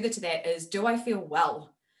 like further to that is, do I feel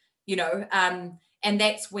well? And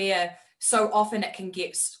that's where so often it can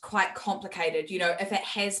get quite complicated. If it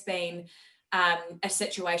has been a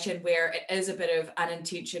situation where it is a bit of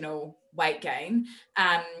unintentional weight gain,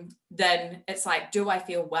 then it's like, do I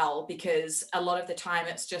feel well? Because a lot of the time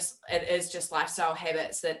it is just lifestyle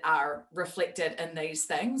habits that are reflected in these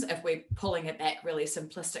things, if we're pulling it back really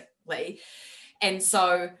simplistically. And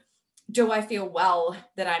so, do I feel well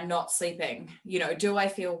that I'm not sleeping? Do I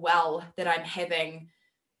feel well that I'm having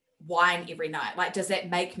wine every night? Like, does that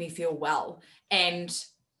make me feel well? And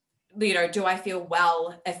do I feel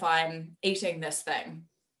well if I'm eating this thing?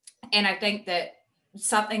 And I think that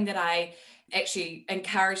something that I actually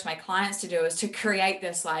encourage my clients to do is to create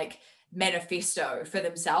this like manifesto for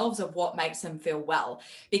themselves of what makes them feel well.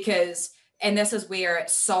 And this is where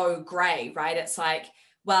it's so gray, right? It's like,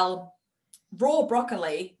 well, raw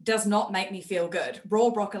broccoli does not make me feel good.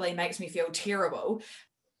 Raw broccoli makes me feel terrible.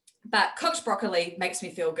 But cooked broccoli makes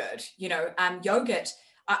me feel good. Yogurt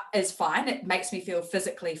is fine. It makes me feel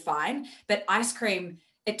physically fine. But ice cream,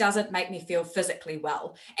 it doesn't make me feel physically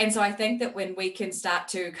well. And so I think that when we can start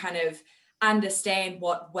to kind of understand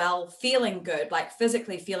what feeling good, like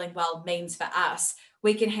physically feeling well, means for us,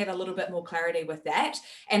 we can have a little bit more clarity with that.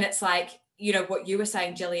 And it's like, what you were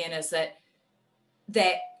saying, Jillian, is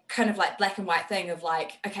that kind of like black and white thing of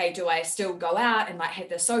like, okay, do I still go out and like have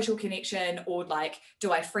the social connection, or like,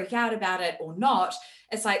 do I freak out about it or not?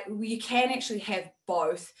 It's like, you can actually have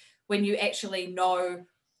both when you actually know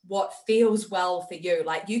what feels well for you.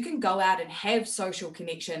 Like, you can go out and have social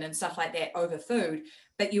connection and stuff like that over food,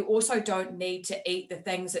 but you also don't need to eat the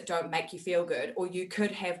things that don't make you feel good. Or you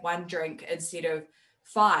could have one drink instead of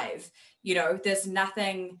 5. There's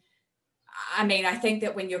nothing. I think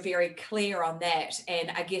that when you're very clear on that, and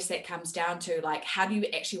I guess that comes down to like, how do you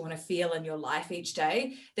actually want to feel in your life each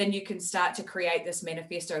day? Then you can start to create this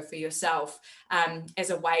manifesto for yourself as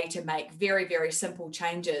a way to make very, very simple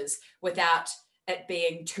changes without it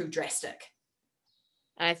being too drastic.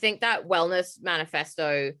 And I think that wellness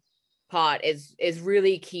manifesto part is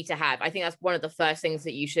really key to have. I think that's one of the first things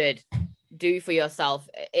that you should do for yourself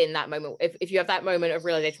in that moment. If you have that moment of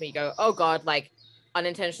realization where you go, oh God, like,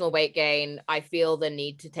 unintentional weight gain, I feel the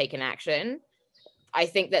need to take an action. I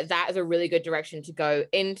think that is a really good direction to go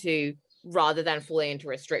into, rather than falling into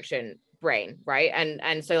restriction brain, right?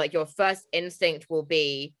 And so like your first instinct will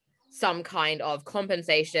be some kind of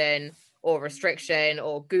compensation or restriction,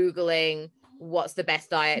 or Googling what's the best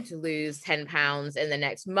diet to lose 10 pounds in the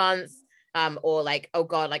next month. Or like, oh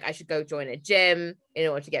God, like I should go join a gym in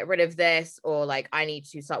order to get rid of this, or like I need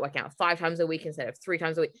to start working out 5 times a week instead of 3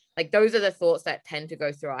 times a week. Like, those are the thoughts that tend to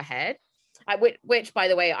go through our head, which by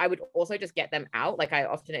the way, I would also just get them out. Like, I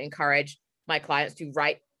often encourage my clients to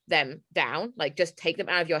write them down, like just take them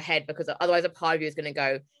out of your head, because otherwise a part of you is going to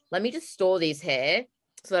go, let me just store these here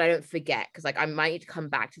so that I don't forget, because like I might need to come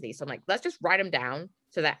back to these. So I'm like, let's just write them down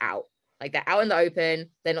so they're out. Like, they're out in the open.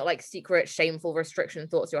 They're not like secret, shameful restriction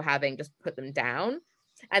thoughts you're having. Just put them down.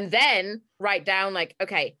 And then write down like,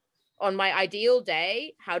 okay, on my ideal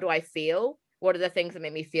day, how do I feel? What are the things that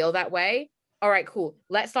make me feel that way? All right, cool.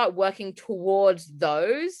 Let's start working towards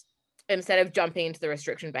those instead of jumping into the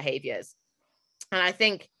restriction behaviors. And I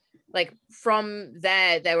think like from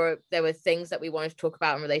there were things that we wanted to talk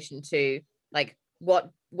about in relation to like,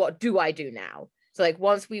 what do I do now? So like,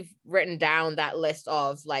 once we've written down that list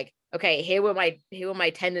of like, okay, here were my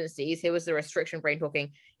tendencies, here was the restriction brain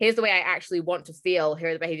talking, here's the way I actually want to feel, here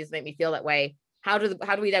are the behaviors that make me feel that way. How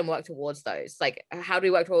do we then work towards those? Like, how do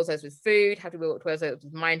we work towards those with food? How do we work towards those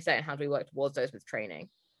with mindset? And how do we work towards those with training?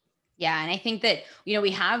 Yeah, and I think that,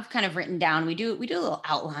 we have kind of written down, we do a little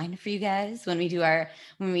outline for you guys when we do our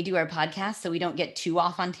podcast, so we don't get too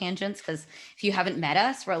off on tangents, because if you haven't met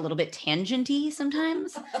us, we're a little bit tangenty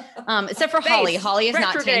sometimes. Except for Holly. Holly is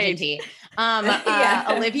not tangenty.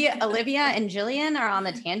 Olivia and Jillian are on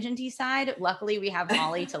the tangenty side. Luckily, we have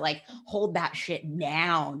Holly to like hold that shit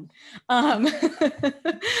down.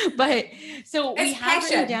 But so we have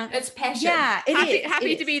written down. It's passion. Yeah,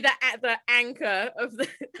 happy to be the anchor of the.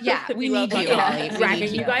 Yeah, we need you, Holly.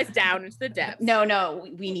 Dragging you guys down into the depths. No,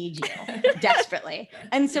 we need you desperately.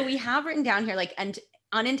 And so we have written down here, like, and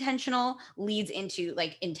unintentional leads into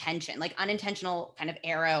like intention, like unintentional kind of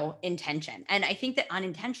arrow intention. And I think that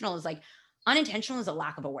unintentional is a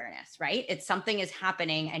lack of awareness, right? It's something is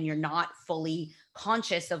happening and you're not fully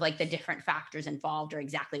conscious of like the different factors involved or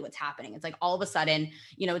exactly what's happening. It's like all of a sudden,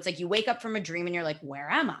 it's like you wake up from a dream and you're like, where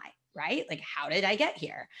am I? Right? Like, how did I get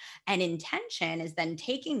here? And intention is then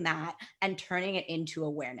taking that and turning it into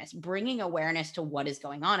awareness, bringing awareness to what is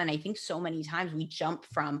going on. And I think so many times we jump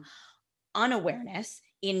from unawareness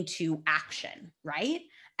into action, right?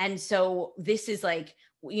 And so this is like,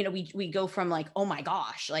 we go from like, oh my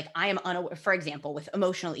gosh, like I am unaware, for example, with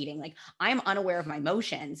emotional eating, like I am unaware of my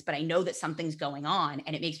emotions, but I know that something's going on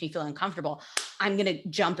and it makes me feel uncomfortable. I'm going to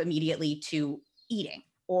jump immediately to eating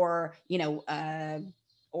or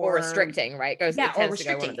restricting, right? It tends or restricting.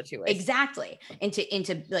 To go one of the two ways. Exactly.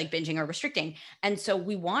 Into like binging or restricting. And so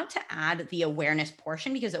we want to add the awareness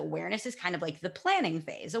portion, because awareness is kind of like the planning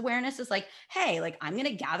phase. Awareness is like, hey, like I'm going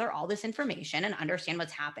to gather all this information and understand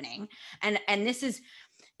what's happening. And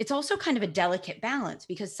it's also kind of a delicate balance,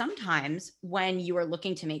 because sometimes when you are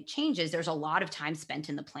looking to make changes, there's a lot of time spent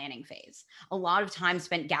in the planning phase, a lot of time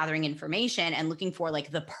spent gathering information and looking for like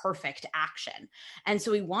the perfect action. And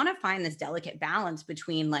so we want to find this delicate balance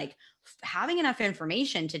between like having enough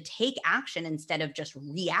information to take action instead of just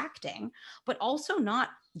reacting, but also not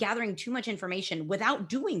gathering too much information without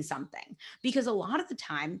doing something. Because a lot of the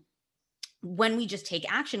time, when we just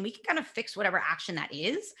take action, we can kind of fix whatever action that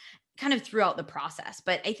is kind of throughout the process.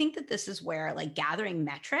 But I think that this is where like gathering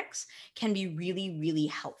metrics can be really, really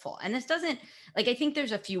helpful. And this doesn't like, I think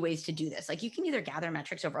there's a few ways to do this. Like you can either gather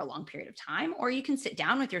metrics over a long period of time, or you can sit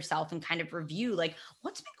down with yourself and kind of review like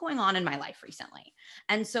what's been going on in my life recently.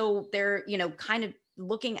 And so they're, kind of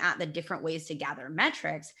looking at the different ways to gather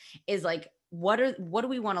metrics is like, what do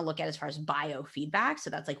we want to look at as far as biofeedback? So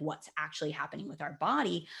that's like what's actually happening with our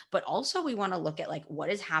body, but also we want to look at like what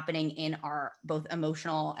is happening in our both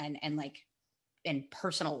emotional and like in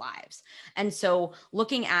personal lives. And so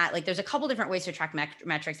looking at like, there's a couple different ways to track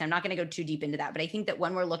metrics. I'm not going to go too deep into that, but I think that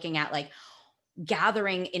when we're looking at like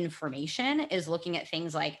gathering information is looking at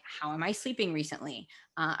things like, how am I sleeping recently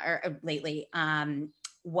or lately?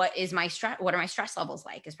 What are my stress levels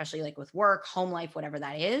like, especially like with work, home life, whatever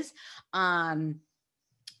that is.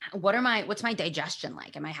 What's my digestion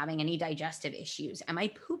like? Am I having any digestive issues? Am I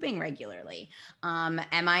pooping regularly? Am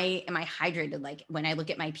I hydrated? Like when I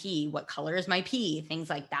look at my pee, what color is my pee? Things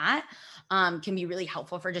like that can be really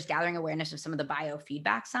helpful for just gathering awareness of some of the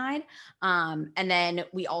biofeedback side. And then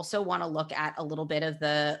we also want to look at a little bit of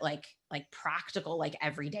the like practical, like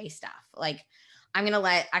everyday stuff. Like I'm going to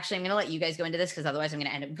let you guys go into this, because otherwise I'm going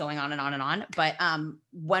to end up going on and on and on. But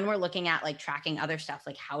when we're looking at like tracking other stuff,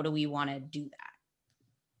 like how do we want to do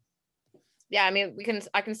that? Yeah, I mean,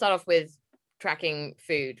 I can start off with tracking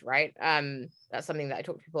food, right? That's something that I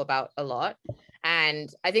talk to people about a lot.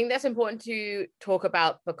 And I think that's important to talk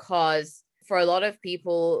about, because for a lot of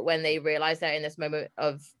people, when they realize they're in this moment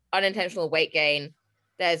of unintentional weight gain,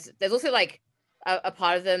 there's also like a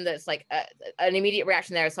part of them that's like an immediate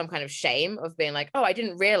reaction there is some kind of shame of being like, oh, I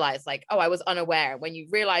didn't realize, like, oh, I was unaware. When you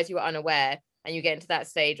realize you were unaware and you get into that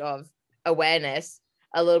stage of awareness,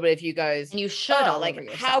 a little bit of you goes, and you should,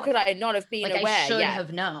 like, how could I not have been like, aware? I should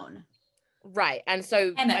have known. Right. And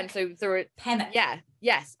so panic. Yeah.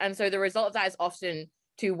 Yes. And so the result of that is often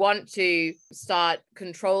to want to start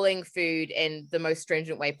controlling food in the most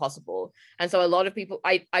stringent way possible. And so a lot of people,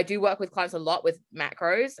 I do work with clients a lot with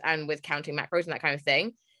macros and with counting macros and that kind of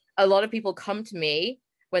thing. A lot of people come to me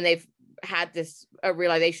when they've had a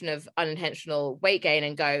realization of unintentional weight gain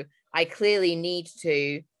and go, I clearly need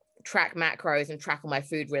to track macros and track all my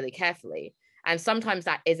food really carefully. And sometimes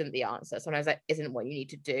that isn't the answer. Sometimes that isn't what you need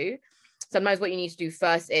to do. Sometimes what you need to do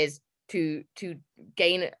first is to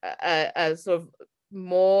gain a sort of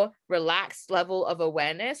more relaxed level of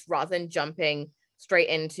awareness rather than jumping straight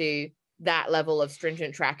into that level of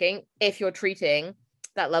stringent tracking if you're treating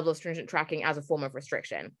that level of stringent tracking as a form of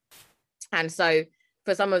restriction. And so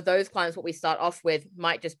for some of those clients, what we start off with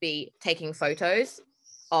might just be taking photos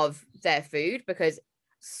of their food, because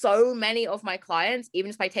so many of my clients, even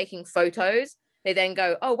just by taking photos, they then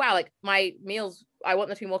go, oh wow, like my meals, I want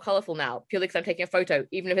them to be more colorful now, purely because I'm taking a photo,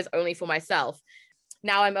 even if it's only for myself.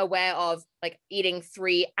 Now I'm aware of like eating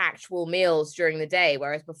 3 actual meals during the day,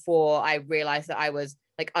 whereas before I realized that I was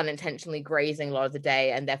like unintentionally grazing a lot of the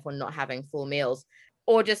day and therefore not having full meals.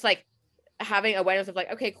 Or just like having awareness of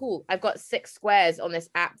like, okay, cool, I've got 6 squares on this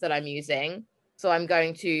app that I'm using, so I'm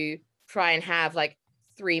going to try and have like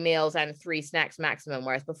 3 meals and 3 snacks maximum,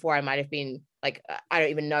 whereas before I might have been like, I don't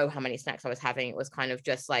even know how many snacks I was having. It was kind of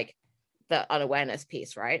just like the unawareness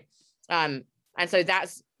piece, right? And so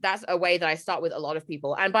that's a way that I start with a lot of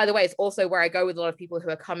people. And by the way, it's also where I go with a lot of people who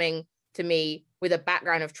are coming to me with a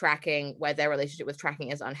background of tracking where their relationship with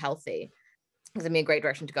tracking is unhealthy. It's a great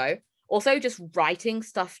direction to go. Also, just writing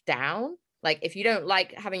stuff down. Like if you don't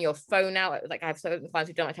like having your phone out, like I have certain clients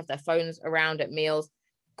who don't like to have their phones around at meals.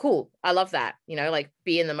 Cool. I love that. You know, like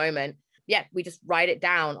be in the moment. Yeah, we just write it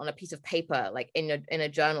down on a piece of paper, like in a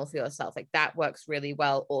journal for yourself. Like that works really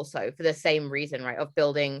well also for the same reason, right? Of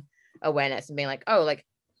building awareness and being like, oh, like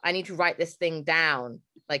I need to write this thing down.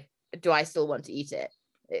 Like, do I still want to eat it?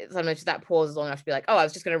 Sometimes that pause is long enough to be like, oh, I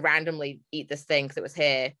was just going to randomly eat this thing because it was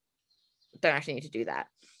here. Don't actually need to do that.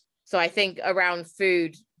 So I think around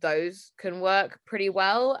food, those can work pretty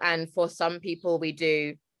well. And for some people, we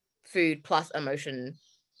do food plus emotion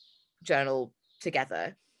journal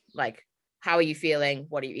together. Like, how are you feeling?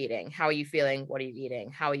 What are you eating? How are you feeling? What are you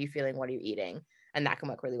eating? How are you feeling? What are you eating? And that can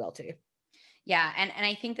work really well too. Yeah. And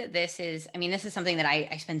I think that this is something that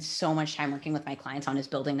I spend so much time working with my clients on, is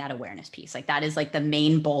building that awareness piece. Like that is like the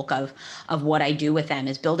main bulk of what I do with them,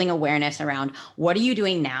 is building awareness around what are you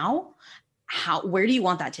doing now? Where do you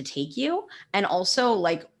want that to take you? And also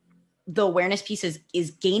like the awareness piece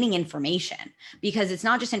is gaining information, because it's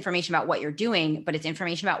not just information about what you're doing, but it's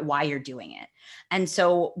information about why you're doing it. And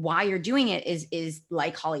so why you're doing it is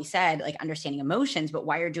like Holly said, like understanding emotions, but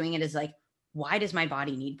why you're doing it is like, why does my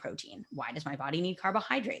body need protein? Why does my body need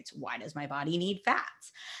carbohydrates? Why does my body need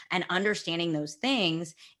fats? And understanding those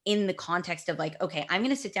things in the context of like, okay, I'm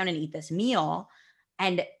going to sit down and eat this meal.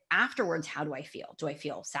 And afterwards, how do I feel? Do I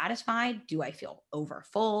feel satisfied? Do I feel over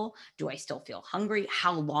full? Do I still feel hungry?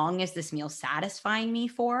 How long is this meal satisfying me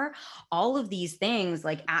for? All of these things,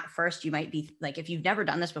 like at first you might be like, if you've never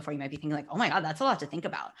done this before, you might be thinking like, oh my God, that's a lot to think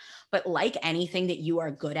about. But like anything that you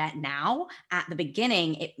are good at now, at the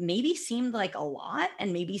beginning, it maybe seemed like a lot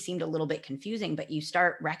and maybe seemed a little bit confusing, but you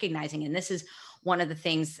start recognizing, and this is one of the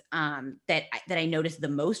things that I notice the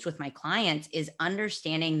most with my clients, is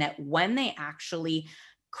understanding that when they actually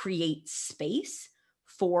create space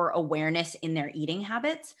for awareness in their eating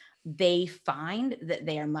habits, they find that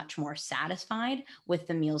they are much more satisfied with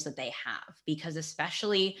the meals that they have. Because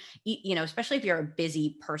especially if you're a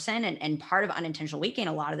busy person, and part of unintentional weight gain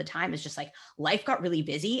a lot of the time is just like life got really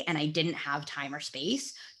busy and I didn't have time or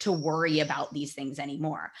space to worry about these things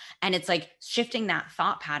anymore. And it's like shifting that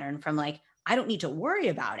thought pattern from like, I don't need to worry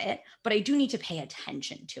about it, but I do need to pay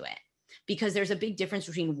attention to it. Because there's a big difference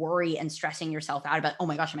between worry and stressing yourself out about, oh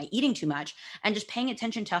my gosh, am I eating too much? And just paying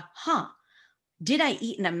attention to, did I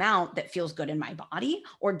eat an amount that feels good in my body?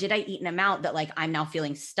 Or did I eat an amount that like, I'm now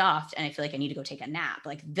feeling stuffed and I feel like I need to go take a nap?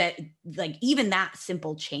 Like that, like even that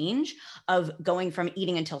simple change of going from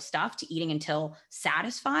eating until stuffed to eating until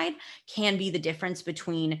satisfied can be the difference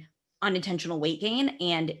between unintentional weight gain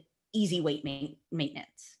and easy weight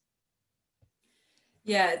maintenance.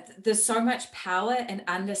 Yeah, there's so much power in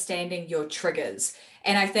understanding your triggers.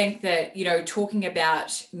 And I think that, talking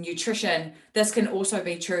about nutrition, this can also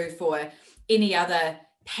be true for any other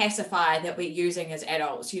pacifier that we're using as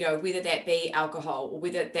adults, whether that be alcohol or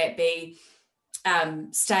whether that be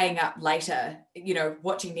staying up later,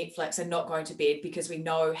 watching Netflix and not going to bed, because we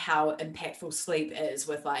know how impactful sleep is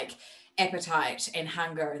with like appetite and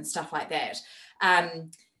hunger and stuff like that.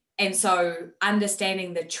 And so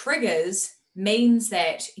understanding the triggers means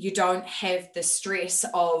that you don't have the stress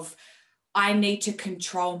of, I need to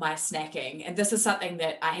control my snacking. And this is something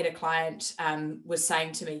that I had a client was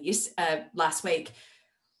saying to me last week.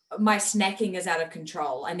 My snacking is out of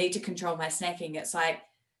control. I need to control my snacking. It's like,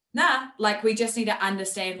 nah, like we just need to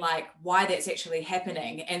understand like why that's actually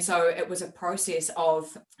happening. And so it was a process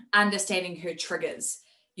of understanding her triggers,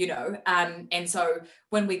 and so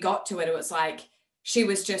when we got to it, it was like, she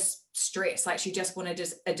was just stressed, like she just wanted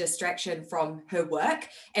a distraction from her work.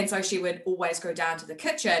 And so she would always go down to the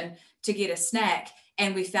kitchen to get a snack.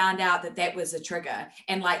 And we found out that that was a trigger.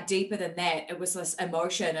 And like deeper than that, it was this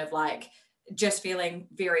emotion of like just feeling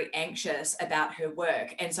very anxious about her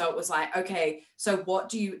work. And so it was like, okay, so what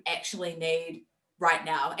do you actually need right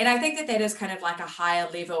now. And I think that that is kind of like a higher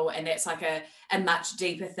level, and that's like a much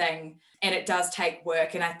deeper thing, and it does take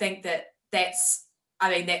work. And I think that that's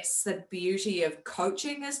the beauty of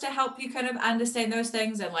coaching, is to help you kind of understand those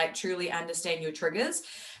things and like truly understand your triggers.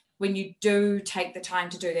 When you do take the time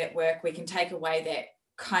to do that work, we can take away that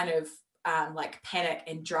kind of like panic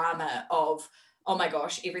and drama of, oh my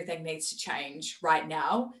gosh, everything needs to change right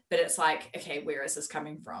now. But it's like, okay, where is this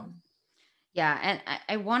coming from? Yeah, and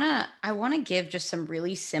I wanna give just some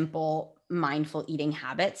really simple mindful eating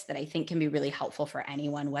habits that I think can be really helpful for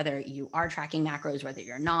anyone, whether you are tracking macros, whether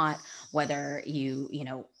you're not, whether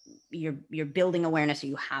you're building awareness or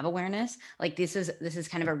you have awareness. Like this is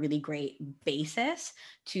kind of a really great basis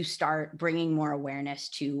to start bringing more awareness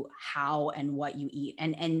to how and what you eat,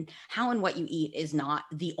 and how and what you eat is not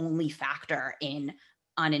the only factor in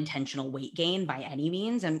unintentional weight gain by any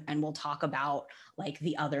means, and we'll talk about like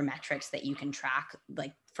the other metrics that you can track,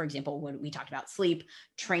 like for example when we talked about sleep,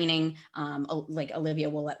 training, like Olivia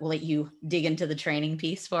will let you dig into the training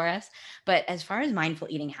piece for us. But as far as mindful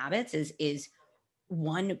eating habits, is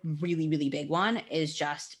one really really big one is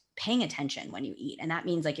just paying attention when you eat. And that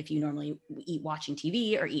means like if you normally eat watching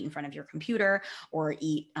TV or eat in front of your computer or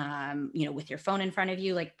eat with your phone in front of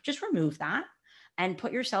you, like just remove that and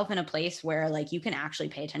put yourself in a place where like you can actually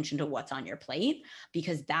pay attention to what's on your plate,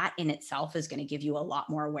 because that in itself is going to give you a lot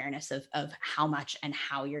more awareness of how much and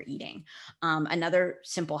how you're eating. Another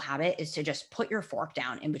simple habit is to just put your fork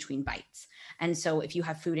down in between bites. And so if you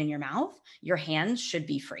have food in your mouth, your hands should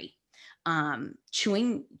be free.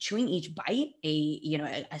 Chewing each bite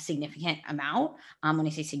a significant amount. When I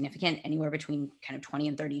say significant, anywhere between kind of 20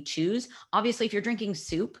 and 30 chews. Obviously, if you're drinking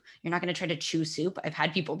soup, you're not going to try to chew soup. I've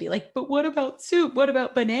had people be like, but what about soup? What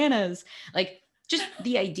about bananas? Like, just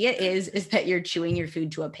the idea is that you're chewing your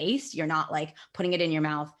food to a paste. You're not like putting it in your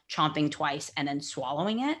mouth, chomping twice, and then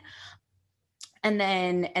swallowing it. And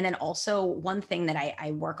then also one thing that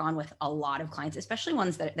I work on with a lot of clients, especially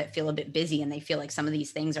ones that feel a bit busy and they feel like some of these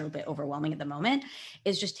things are a bit overwhelming at the moment,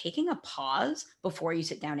 is just taking a pause before you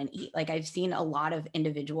sit down and eat. Like I've seen a lot of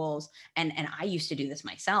individuals, and I used to do this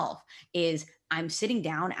myself, is I'm sitting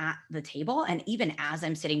down at the table, and even as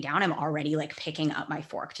I'm sitting down, I'm already like picking up my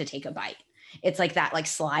fork to take a bite. It's like that, like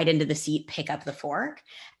slide into the seat, pick up the fork,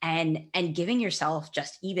 and giving yourself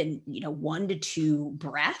just even 1 to 2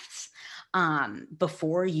 breaths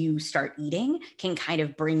before you start eating can kind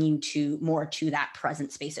of bring you to more to that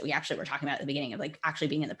present space that we actually were talking about at the beginning of like actually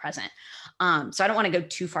being in the present. So I don't want to go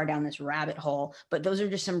too far down this rabbit hole, but those are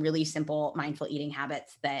just some really simple mindful eating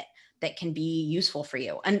habits that can be useful for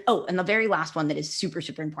you. And the very last one that is super,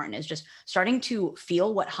 super important is just starting to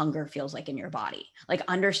feel what hunger feels like in your body, like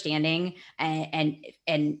understanding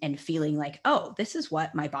and feeling like, oh, this is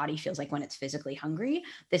what my body feels like when it's physically hungry.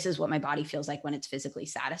 This is what my body feels like when it's physically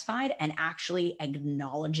satisfied, and actually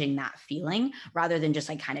acknowledging that feeling rather than just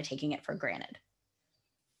like kind of taking it for granted.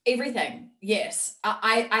 Everything. Yes.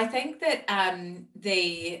 I think that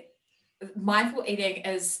the mindful eating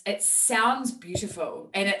it sounds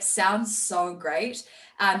beautiful and it sounds so great.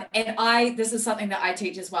 And this is something that I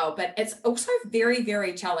teach as well, but it's also very,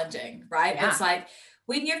 very challenging, right? Yeah. It's like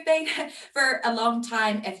when you've been for a long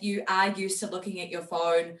time, if you are used to looking at your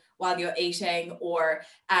phone while you're eating, or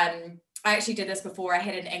I actually did this before. I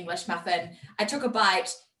had an English muffin. I took a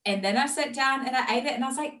bite and then I sat down and I ate it and I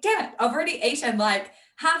was like, damn it, I've already eaten like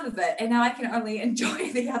half of it and now I can only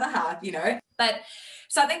enjoy the other half, But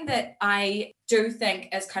something that I do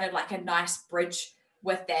think is kind of like a nice bridge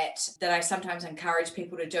with that I sometimes encourage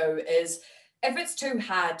people to do is, if it's too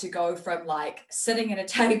hard to go from like sitting at a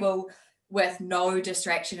table with no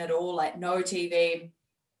distraction at all, like no TV,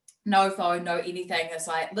 no phone, no anything, it's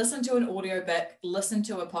like listen to an audiobook, listen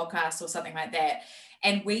to a podcast or something like that.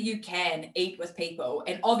 And where you can eat with people.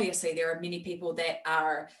 And obviously there are many people that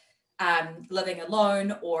are living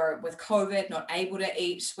alone or with COVID, not able to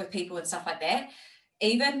eat with people and stuff like that.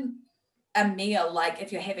 Even a meal, like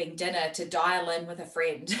if you're having dinner, to dial in with a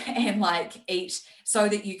friend and like eat so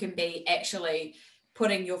that you can be actually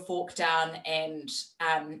putting your fork down and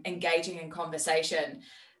engaging in conversation.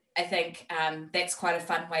 I think that's quite a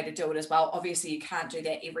fun way to do it as well. Obviously, you can't do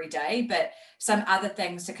that every day, but some other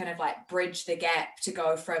things to kind of like bridge the gap to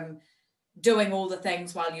go from doing all the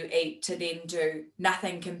things while you eat to then do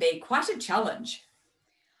nothing can be quite a challenge.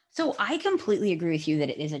 So I completely agree with you that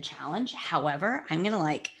it is a challenge. However, I'm going to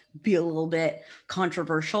like be a little bit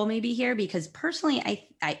controversial maybe here, because personally,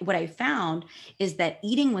 I what I found is that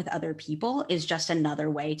eating with other people is just another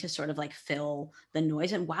way to sort of like fill the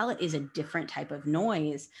noise. And while it is a different type of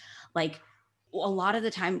noise, like a lot of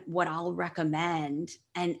the time what I'll recommend,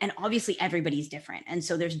 and obviously everybody's different. And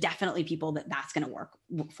so there's definitely people that that's going to work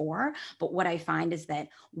for. But what I find is that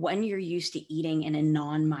when you're used to eating in a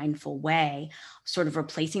non-mindful way, sort of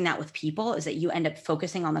replacing that with people, is that you end up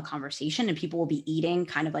focusing on the conversation, and people will be eating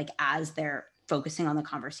kind of like as they're focusing on the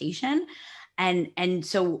conversation. And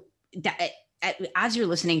so that, as you're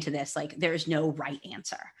listening to this, like there's no right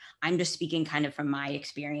answer. I'm just speaking kind of from my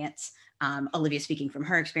experience. Olivia speaking from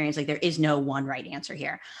her experience. Like there is no one right answer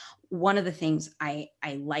here. One of the things I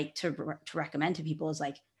like to recommend to people is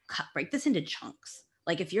like break this into chunks.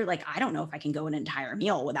 Like if you're like, I don't know if I can go an entire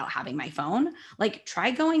meal without having my phone, like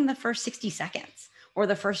try going the first 60 seconds or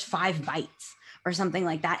the first 5 bites or something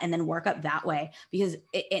like that, and then work up that way. Because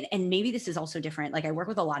and maybe this is also different. Like I work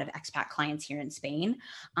with a lot of expat clients here in Spain,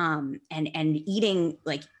 and eating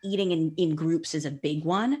in groups is a big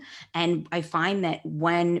one. And I find that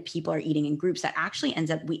when people are eating in groups, that actually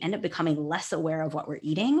we end up becoming less aware of what we're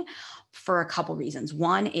eating for a couple reasons.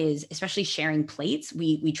 One is, especially sharing plates,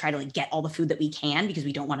 we try to like get all the food that we can because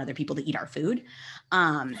we don't want other people to eat our food.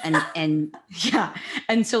 And yeah.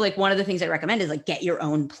 And so like one of the things I recommend is like get your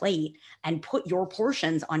own plate and put your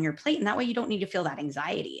portions on your plate. And that way you don't need to feel that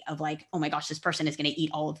anxiety of like, oh my gosh, this person is going to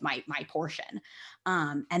eat all of my portion.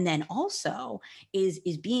 And then also is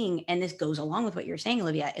being, and this goes along with what you're saying,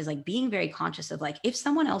 Olivia, is like being very conscious of like, if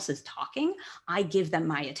someone else is talking, I give them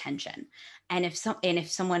my attention. And if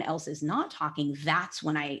someone else is not talking, that's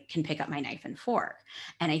when I can pick up my knife and fork.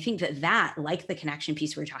 And I think that like the connection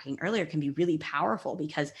piece we were talking earlier can be really powerful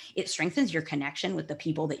because it strengthens your connection with the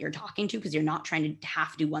people that you're talking to, because you're not trying to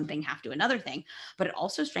half do one thing, half do another thing, but it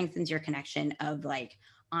also strengthens your connection of like,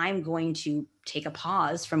 I'm going to take a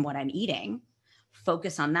pause from what I'm eating,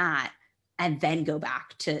 focus on that, and then go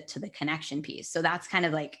back to the connection piece. So that's kind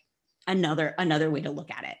of like another way to look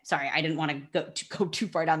at it. Sorry, I didn't want to go too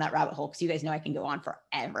far down that rabbit hole because you guys know I can go on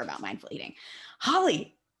forever about mindful eating.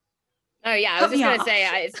 Holly. Oh yeah, I was just gonna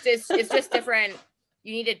say it's just different.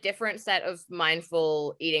 You need a different set of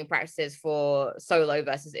mindful eating practices for solo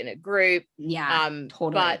versus in a group. Yeah,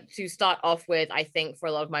 totally. But to start off with, I think for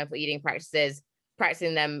a lot of mindful eating practices,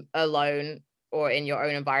 practicing them alone or in your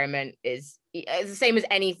own environment is the same as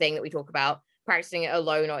anything that we talk about. Practicing it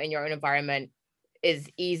alone or in your own environment is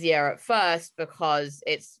easier at first because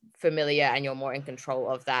it's familiar and you're more in control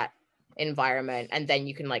of that environment, and then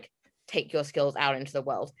you can like take your skills out into the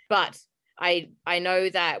world. But I know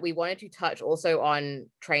that we wanted to touch also on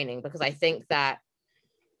training, because I think that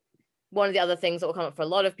one of the other things that will come up for a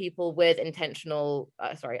lot of people with unintentional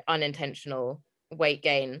weight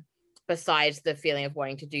gain, besides the feeling of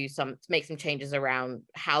wanting to make some changes around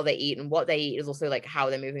how they eat and what they eat, is also like how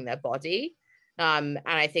they're moving their body. And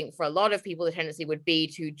I think for a lot of people, the tendency would be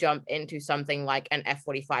to jump into something like an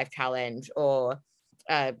F45 challenge or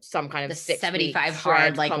some kind of the 75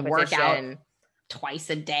 hard like workout twice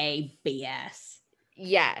a day BS.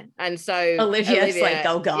 Yeah. And so Olivia's like,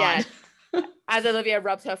 oh God. Yeah, as Olivia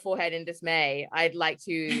rubs her forehead in dismay, I'd like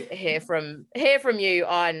to hear from you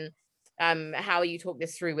on how you talk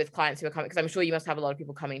this through with clients who are coming, because I'm sure you must have a lot of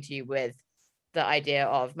people coming to you with the idea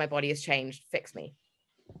of my body has changed, fix me.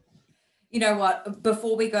 You know what?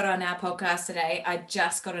 Before we got on our podcast today, I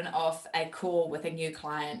just gotten off a call with a new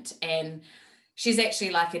client, and she's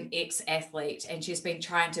actually like an ex-athlete, and she's been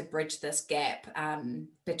trying to bridge this gap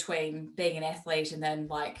between being an athlete and then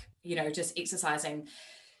like, you know, just exercising.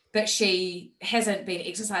 But she hasn't been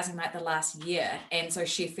exercising like the last year. And so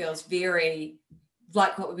she feels very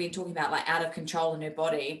like what we've been talking about, like out of control in her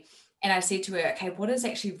body. And I said to her, okay, what is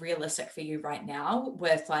actually realistic for you right now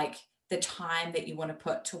with like the time that you want to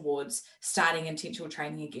put towards starting intentional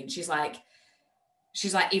training again? She's like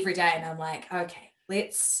every day. And I'm like, okay,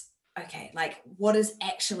 like what is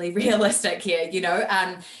actually realistic here, you know?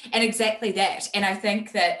 And exactly that. And I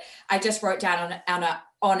think that I just wrote down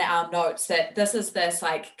on our notes that this is this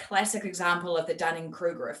like classic example of the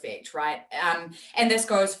Dunning-Kruger effect, right? And this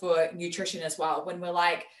goes for nutrition as well. When we're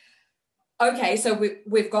like, okay, so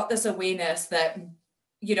we've got this awareness that,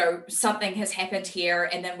 you know, something has happened here,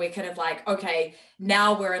 and then we're kind of like, okay,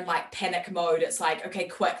 now we're in like panic mode. It's like, okay,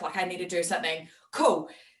 quick, like I need to do something. Cool.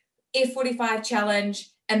 F45 challenge.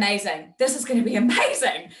 Amazing. This is going to be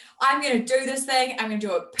amazing. I'm going to do this thing. I'm going to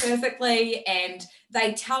do it perfectly. And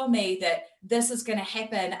they tell me that this is going to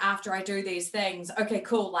happen after I do these things. Okay,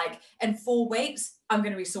 cool. Like in 4 weeks, I'm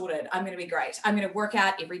going to be sorted. I'm going to be great. I'm going to work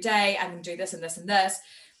out every day. I'm going to do this and this and this.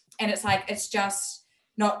 And it's like, it's just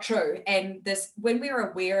not true. And this, when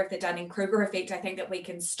we're aware of the Dunning-Kruger effect, I think that we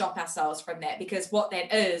can stop ourselves from that, because what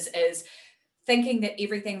that is thinking that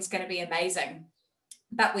everything's going to be amazing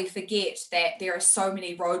but we forget that there are so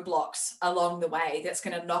many roadblocks along the way that's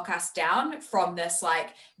going to knock us down from this like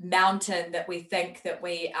mountain that we think that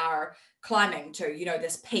we are climbing to, you know,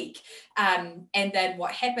 this peak. And then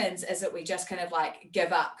what happens is that we just kind of like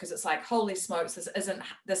give up because it's like, holy smokes,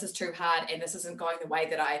 this is too hard and this isn't going the way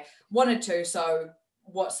that I wanted to. So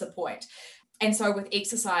what's the point? And so with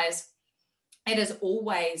exercise, it is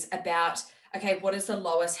always about, okay, what is the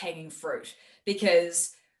lowest hanging fruit?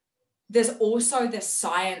 Because there's also this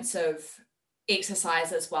science of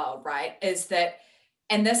exercise as well, right? Is that,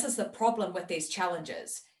 and this is the problem with these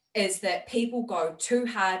challenges, is that people go too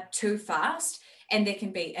hard, too fast, and there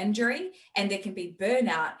can be injury and there can be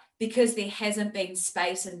burnout because there hasn't been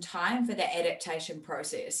space and time for the adaptation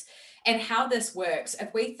process. And how this works,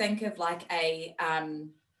 if we think of like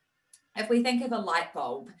if we think of a light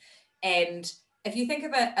bulb, and if you think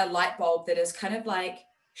of a light bulb that is kind of like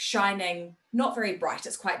shining, not very bright,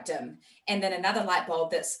 it's quite dim. And then another light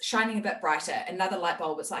bulb that's shining a bit brighter, another light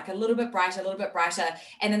bulb that's like a little bit brighter,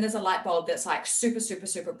 and then there's a light bulb that's like super, super,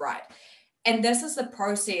 super bright. And this is the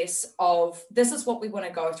process of, this is what we want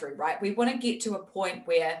to go through, right? We want to get to a point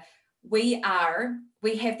where we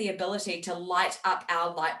have the ability to light up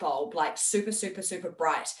our light bulb like super, super, super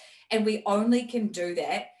bright. And we only can do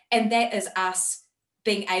that. And that is us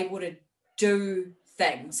being able to do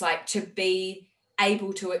things, like to be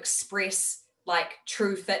able to express like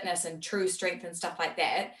true fitness and true strength and stuff like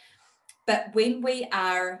that. But when we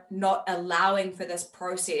are not allowing for this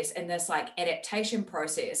process and this like adaptation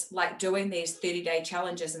process, like doing these 30-day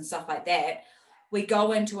challenges and stuff like that, we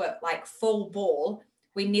go into it like full ball.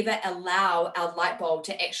 We never allow our light bulb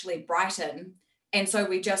to actually brighten. And so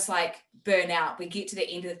we just like burn out. We get to the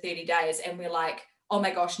end of the 30 days and we're like, oh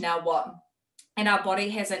my gosh, now what? And our body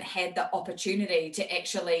hasn't had the opportunity to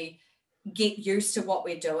actually get used to what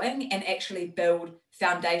we're doing and actually build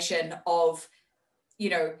foundation of, you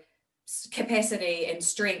know, capacity and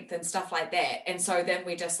strength and stuff like that. And so then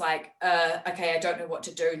we're just like, okay, I don't know what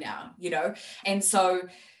to do now, you know? And so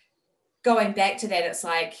going back to that, it's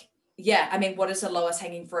like, yeah, I mean, what is the lowest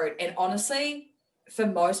hanging fruit? And honestly, for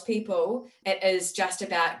most people, it is just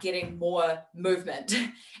about getting more movement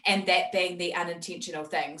and that being the unintentional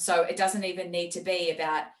thing. So it doesn't even need to be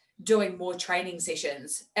about doing more training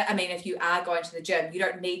sessions. I mean, if you are going to the gym, you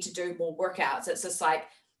don't need to do more workouts. It's just like,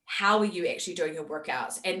 how are you actually doing your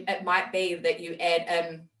workouts? And it might be that you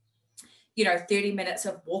add, 30 minutes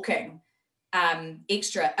of walking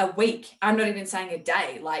extra a week. I'm not even saying a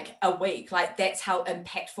day, like a week. Like that's how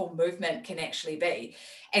impactful movement can actually be.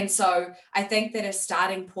 And so I think that a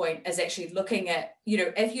starting point is actually looking at,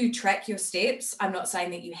 if you track your steps, I'm not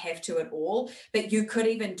saying that you have to at all, but you could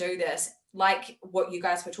even do this like what you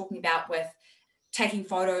guys were talking about with taking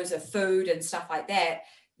photos of food and stuff like that.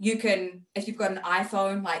 You can, if you've got an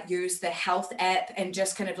iPhone, like use the health app and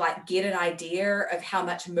just kind of like get an idea of how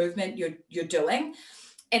much movement you're doing.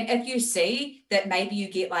 And if you see that maybe you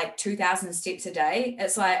get like 2,000 steps a day,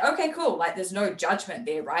 it's like, okay, cool. Like there's no judgment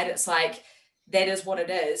there, right? It's like, that is what it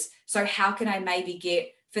is. So how can I maybe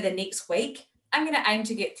get for the next week? I'm going to aim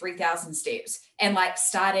to get 3,000 steps, and like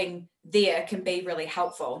starting there can be really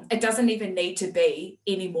helpful. It doesn't even need to be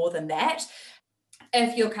any more than that.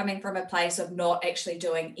 If you're coming from a place of not actually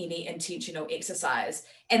doing any intentional exercise.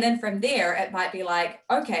 And then from there, it might be like,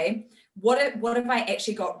 okay, what have I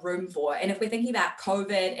actually got room for? And if we're thinking about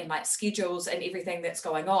COVID and like schedules and everything that's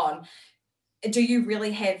going on, do you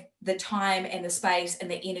really have the time and the space and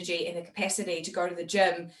the energy and the capacity to go to the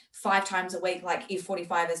gym 5 times a week like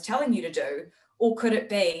F45 is telling you to do? Or could it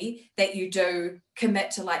be that you do commit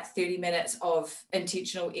to like 30 minutes of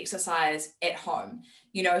intentional exercise at home?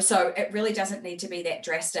 So it really doesn't need to be that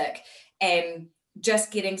drastic, and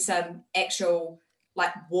just getting some actual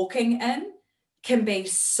like walking in can be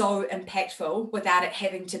so impactful without it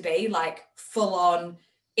having to be like full on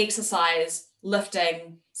exercise,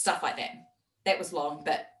 lifting, stuff like that. That was long,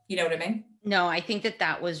 but you know what I mean? No, I think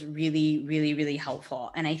that was really, really, really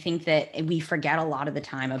helpful. And I think that we forget a lot of the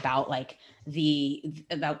time about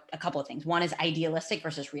about a couple of things. One is idealistic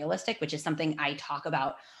versus realistic, which is something I talk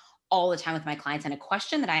about all the time with my clients, and a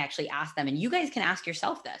question that I actually ask them. And you guys can ask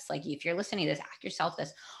yourself this, like if you're listening to this, ask yourself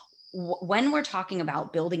this. When we're talking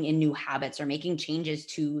about building in new habits or making changes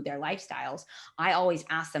to their lifestyles, I always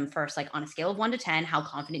ask them first, like on a scale of 1 to 10, how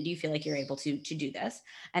confident do you feel like you're able to do this?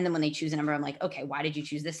 And then when they choose a number, I'm like, okay, why did you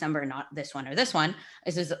choose this number and not this one or this one?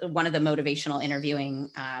 This is one of the motivational interviewing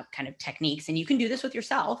kind of techniques. And you can do this with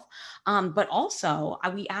yourself. But also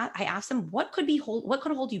I ask them, what could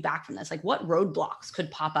hold you back from this? Like what roadblocks could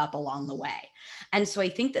pop up along the way? And so I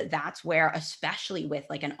think that that's where, especially with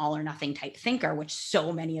like an all or nothing type thinker, which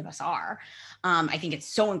so many of us are, I think it's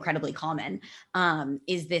so incredibly common,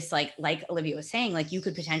 is this like Olivia was saying, like you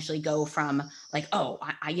could potentially go from like, oh,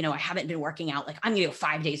 I haven't been working out, like I'm gonna go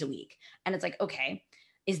 5 days a week. And it's like, okay,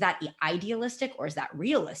 is that idealistic or is that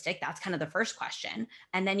realistic? That's kind of the first question.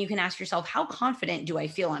 And then you can ask yourself, how confident do I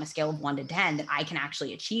feel on a scale of 1 to 10 that I can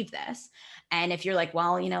actually achieve this? And if you're like,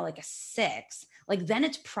 well, like a 6, like then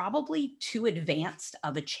it's probably too advanced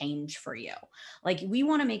of a change for you. Like we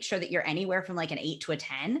want to make sure that you're anywhere from like an 8 to a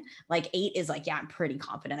 10. Like 8 is like, yeah, I'm pretty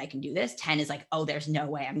confident I can do this. 10 is like, oh, there's no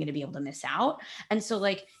way I'm going to be able to miss out. And so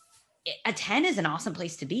like a 10 is an awesome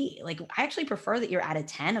place to be. Like, I actually prefer that you're at a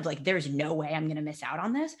 10 of like, there's no way I'm going to miss out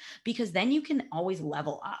on this, because then you can always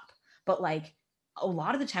level up. But like a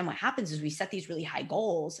lot of the time what happens is we set these really high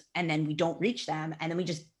goals and then we don't reach them. And then we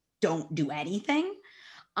just don't do anything.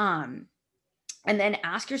 And then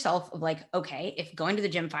ask yourself like, okay, if going to the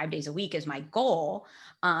gym 5 days a week is my goal,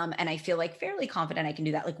 and I feel like fairly confident I can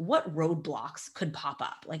do that, like what roadblocks could pop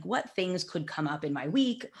up? Like what things could come up in my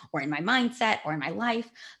week or in my mindset or in my life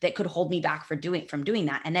that could hold me back from doing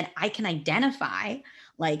that? And then I can identify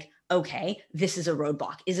like, okay, this is a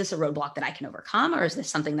roadblock. Is this a roadblock that I can overcome, or is this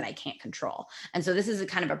something that I can't control? And so this is a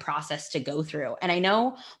kind of a process to go through. And I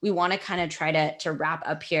know we want to kind of try to wrap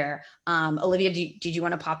up here. Olivia, did you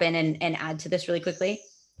want to pop in and add to this really quickly?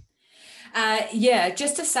 Yeah,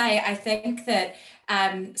 just to say, I think that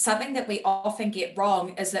something that we often get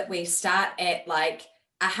wrong is that we start at like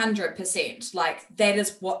 100%. Like that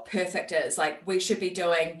is what perfect is. Like we should be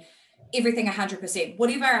doing everything 100%,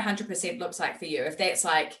 whatever 100% looks like for you. If that's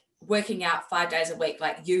like working out 5 days a week,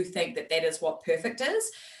 like you think that that is what perfect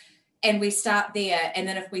is. And we start there. And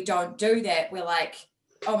then if we don't do that, we're like,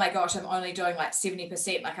 oh my gosh, I'm only doing like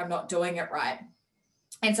 70%. Like I'm not doing it right.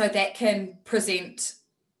 And so that can present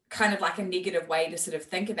kind of like a negative way to sort of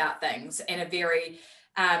think about things, and a very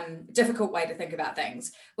difficult way to think about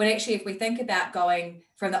things. When actually, if we think about going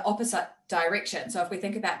from the opposite direction, so if we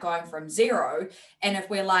think about going from 0, and if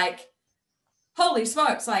we're like, holy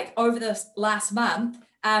smokes, like over this last month,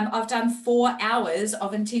 I've done 4 hours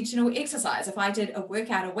of intentional exercise. If I did a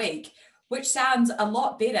workout a week, which sounds a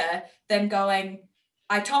lot better than going,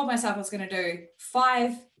 I told myself I was going to do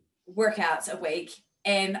 5 workouts a week,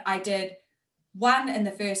 and I did 1 in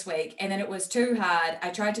the first week, and then it was too hard. I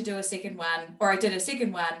tried to do a second one, or I did a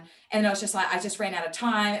second one, and I was just like, I just ran out of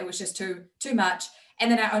time. It was just too much. And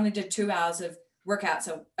then I only did 2 hours of workouts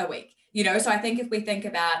a week, So I think if we think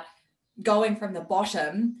about going from the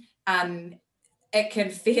bottom, it can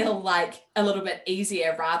feel like a little bit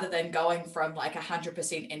easier rather than going from like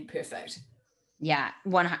 100% imperfect. Yeah,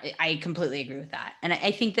 I completely agree with that. And I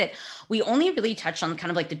think that we only really touched on kind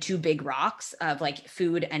of like the 2 big rocks of like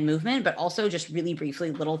food and movement, but also just really briefly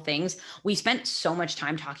little things. We spent so much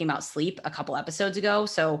time talking about sleep a couple episodes ago,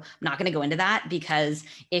 so I'm not going to go into that, because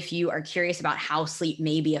if you are curious about how sleep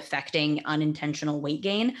may be affecting unintentional weight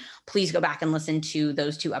gain, please go back and listen to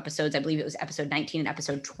those 2 episodes. I believe it was episode 19 and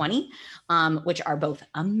episode 20, which are both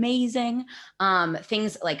amazing.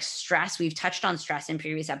 Things like stress. We've touched on stress in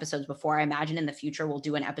previous episodes before. I imagine in the future we'll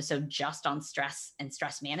do an episode just on stress and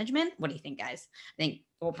stress management. What do you think, guys? I think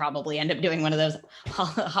we'll probably end up doing one of those.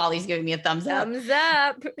 Holly's giving me a thumbs up. Thumbs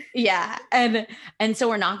up. Yeah. And so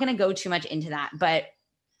we're not going to go too much into that, but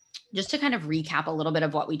just to kind of recap a little bit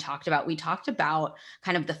of what we talked about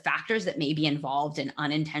kind of the factors that may be involved in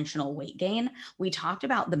unintentional weight gain. We talked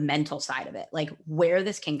about the mental side of it, like where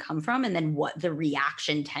this can come from, and then what the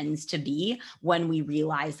reaction tends to be when we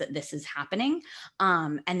realize that this is happening.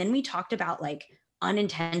 And then we talked about like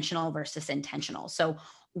unintentional versus intentional. So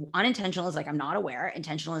unintentional is like, I'm not aware.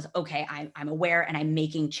 Intentional is, okay, I'm aware and I'm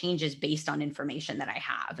making changes based on information that I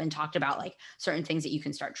have, and talked about like certain things that you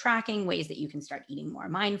can start tracking, ways that you can start eating more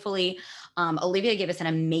mindfully. Olivia gave us an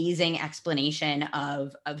amazing explanation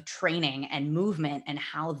of training and movement and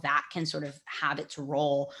how that can sort of have its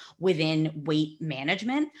role within weight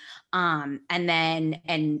management.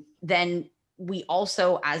 And then we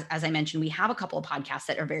also, as I mentioned, we have a couple of podcasts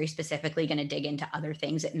that are very specifically going to dig into other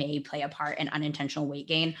things that may play a part in unintentional weight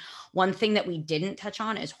gain. One thing that we didn't touch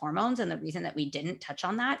on is hormones. And the reason that we didn't touch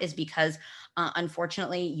on that is because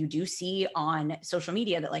unfortunately, you do see on social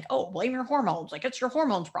media that like, oh, blame your hormones. Like it's your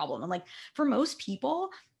hormones problem. And like for most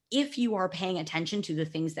people, if you are paying attention to the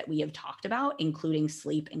things that we have talked about, including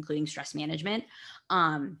sleep, including stress management,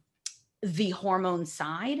 the hormone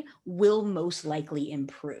side will most likely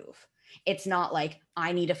improve. It's not like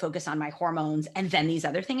I need to focus on my hormones and then these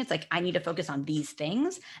other things. It's like I need to focus on these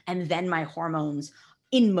things, and then my hormones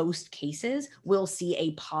in most cases will see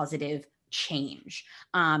a positive change.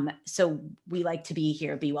 So we like to be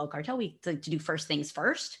here, Be Well Cartel. We like to do first things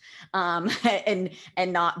first, and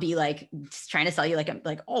not be like trying to sell you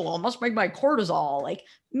like, oh, well, it must make my cortisol. Like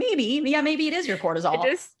maybe it is your cortisol. I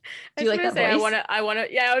was gonna say, voice? I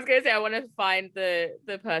want to find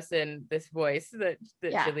the person, this voice that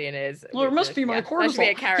Jillian is. Well, it must be my cortisol. That should be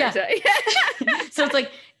a character. Yeah. So it's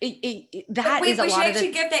like that is a lot of. We should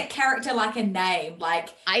actually give that character like a name. Like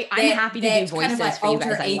I'm happy to do voices kind of like for you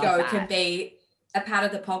guys. Alter ego can be a part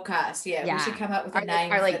of the podcast. Yeah, we should come up with a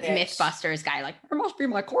name. Or like Mythbusters guy, like it must be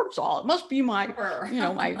my cortisol. It must be my,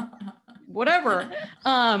 my whatever.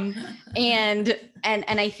 And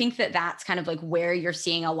I think that's kind of like where you're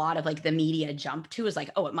seeing a lot of like the media jump to is like,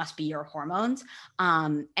 oh, it must be your hormones.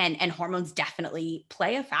 And hormones definitely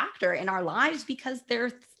play a factor in our lives because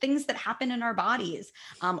they're things that happen in our bodies,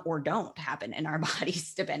 or don't happen in our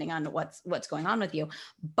bodies, depending on what's going on with you.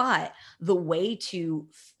 But the way to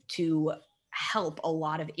help a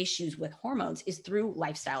lot of issues with hormones is through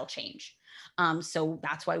lifestyle change. So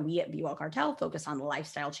that's why we at Be Well Cartel focus on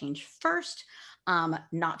lifestyle change first.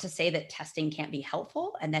 Not to say that testing can't be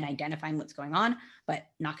helpful and then identifying what's going on, but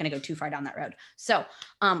not going to go too far down that road. So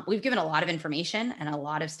we've given a lot of information and a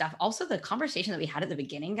lot of stuff. Also, the conversation that we had at the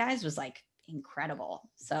beginning, guys, was like incredible.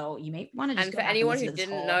 So you may want to just and for anyone who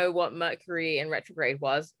didn't know what Mercury in retrograde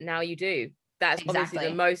was, now you do. That's obviously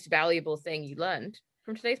the most valuable thing you learned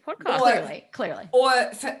from today's podcast. Clearly.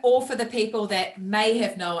 Or for the people that may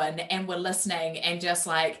have known and were listening and just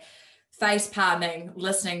like face palming,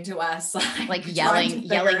 listening to us, like yelling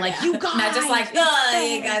like, you guys, not just like,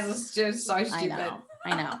 oh, you guys are just so stupid.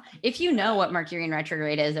 I know. If you know what Mercury in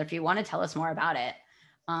retrograde is, or if you want to tell us more about it,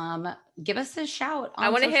 give us a shout. I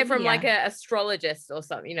want to hear from like an astrologist or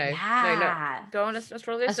something, Yeah. Don't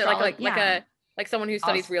astrologist, like someone who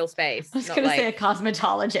studies real space. I was going to say a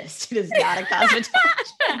cosmetologist. It is not a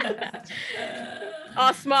cosmetologist.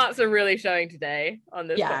 Our smarts are really showing today on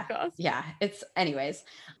this podcast. Yeah. Anyways.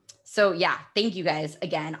 So thank you guys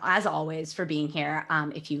again, as always, for being here.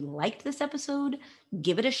 If you liked this episode,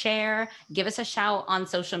 give it a share, give us a shout on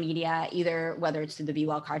social media, either whether it's through the Be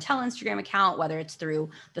Well Cartel Instagram account, whether it's through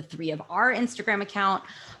the 3 of our Instagram account.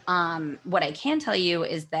 What I can tell you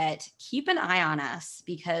is that keep an eye on us,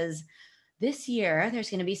 because this year there's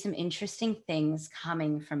going to be some interesting things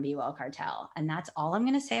coming from Be Well Cartel. And that's all I'm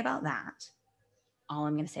going to say about that.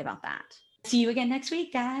 See you again next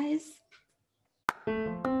week, guys.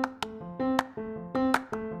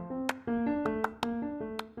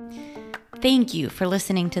 Thank you for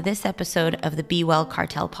listening to this episode of the Be Well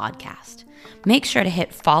Cartel podcast. Make sure to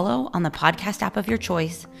hit follow on the podcast app of your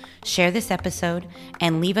choice, share this episode,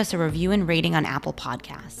 and leave us a review and rating on Apple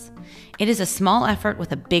Podcasts. It is a small effort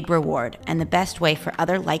with a big reward and the best way for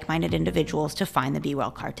other like-minded individuals to find the Be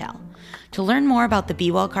Well Cartel. To learn more about the Be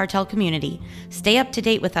Well Cartel community, stay up to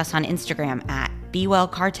date with us on Instagram at Be Well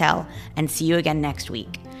Cartel, and see you again next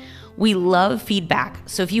week. We love feedback,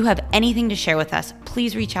 so if you have anything to share with us,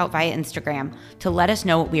 please reach out via Instagram to let us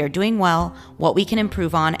know what we are doing well, what we can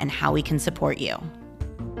improve on, and how we can support you.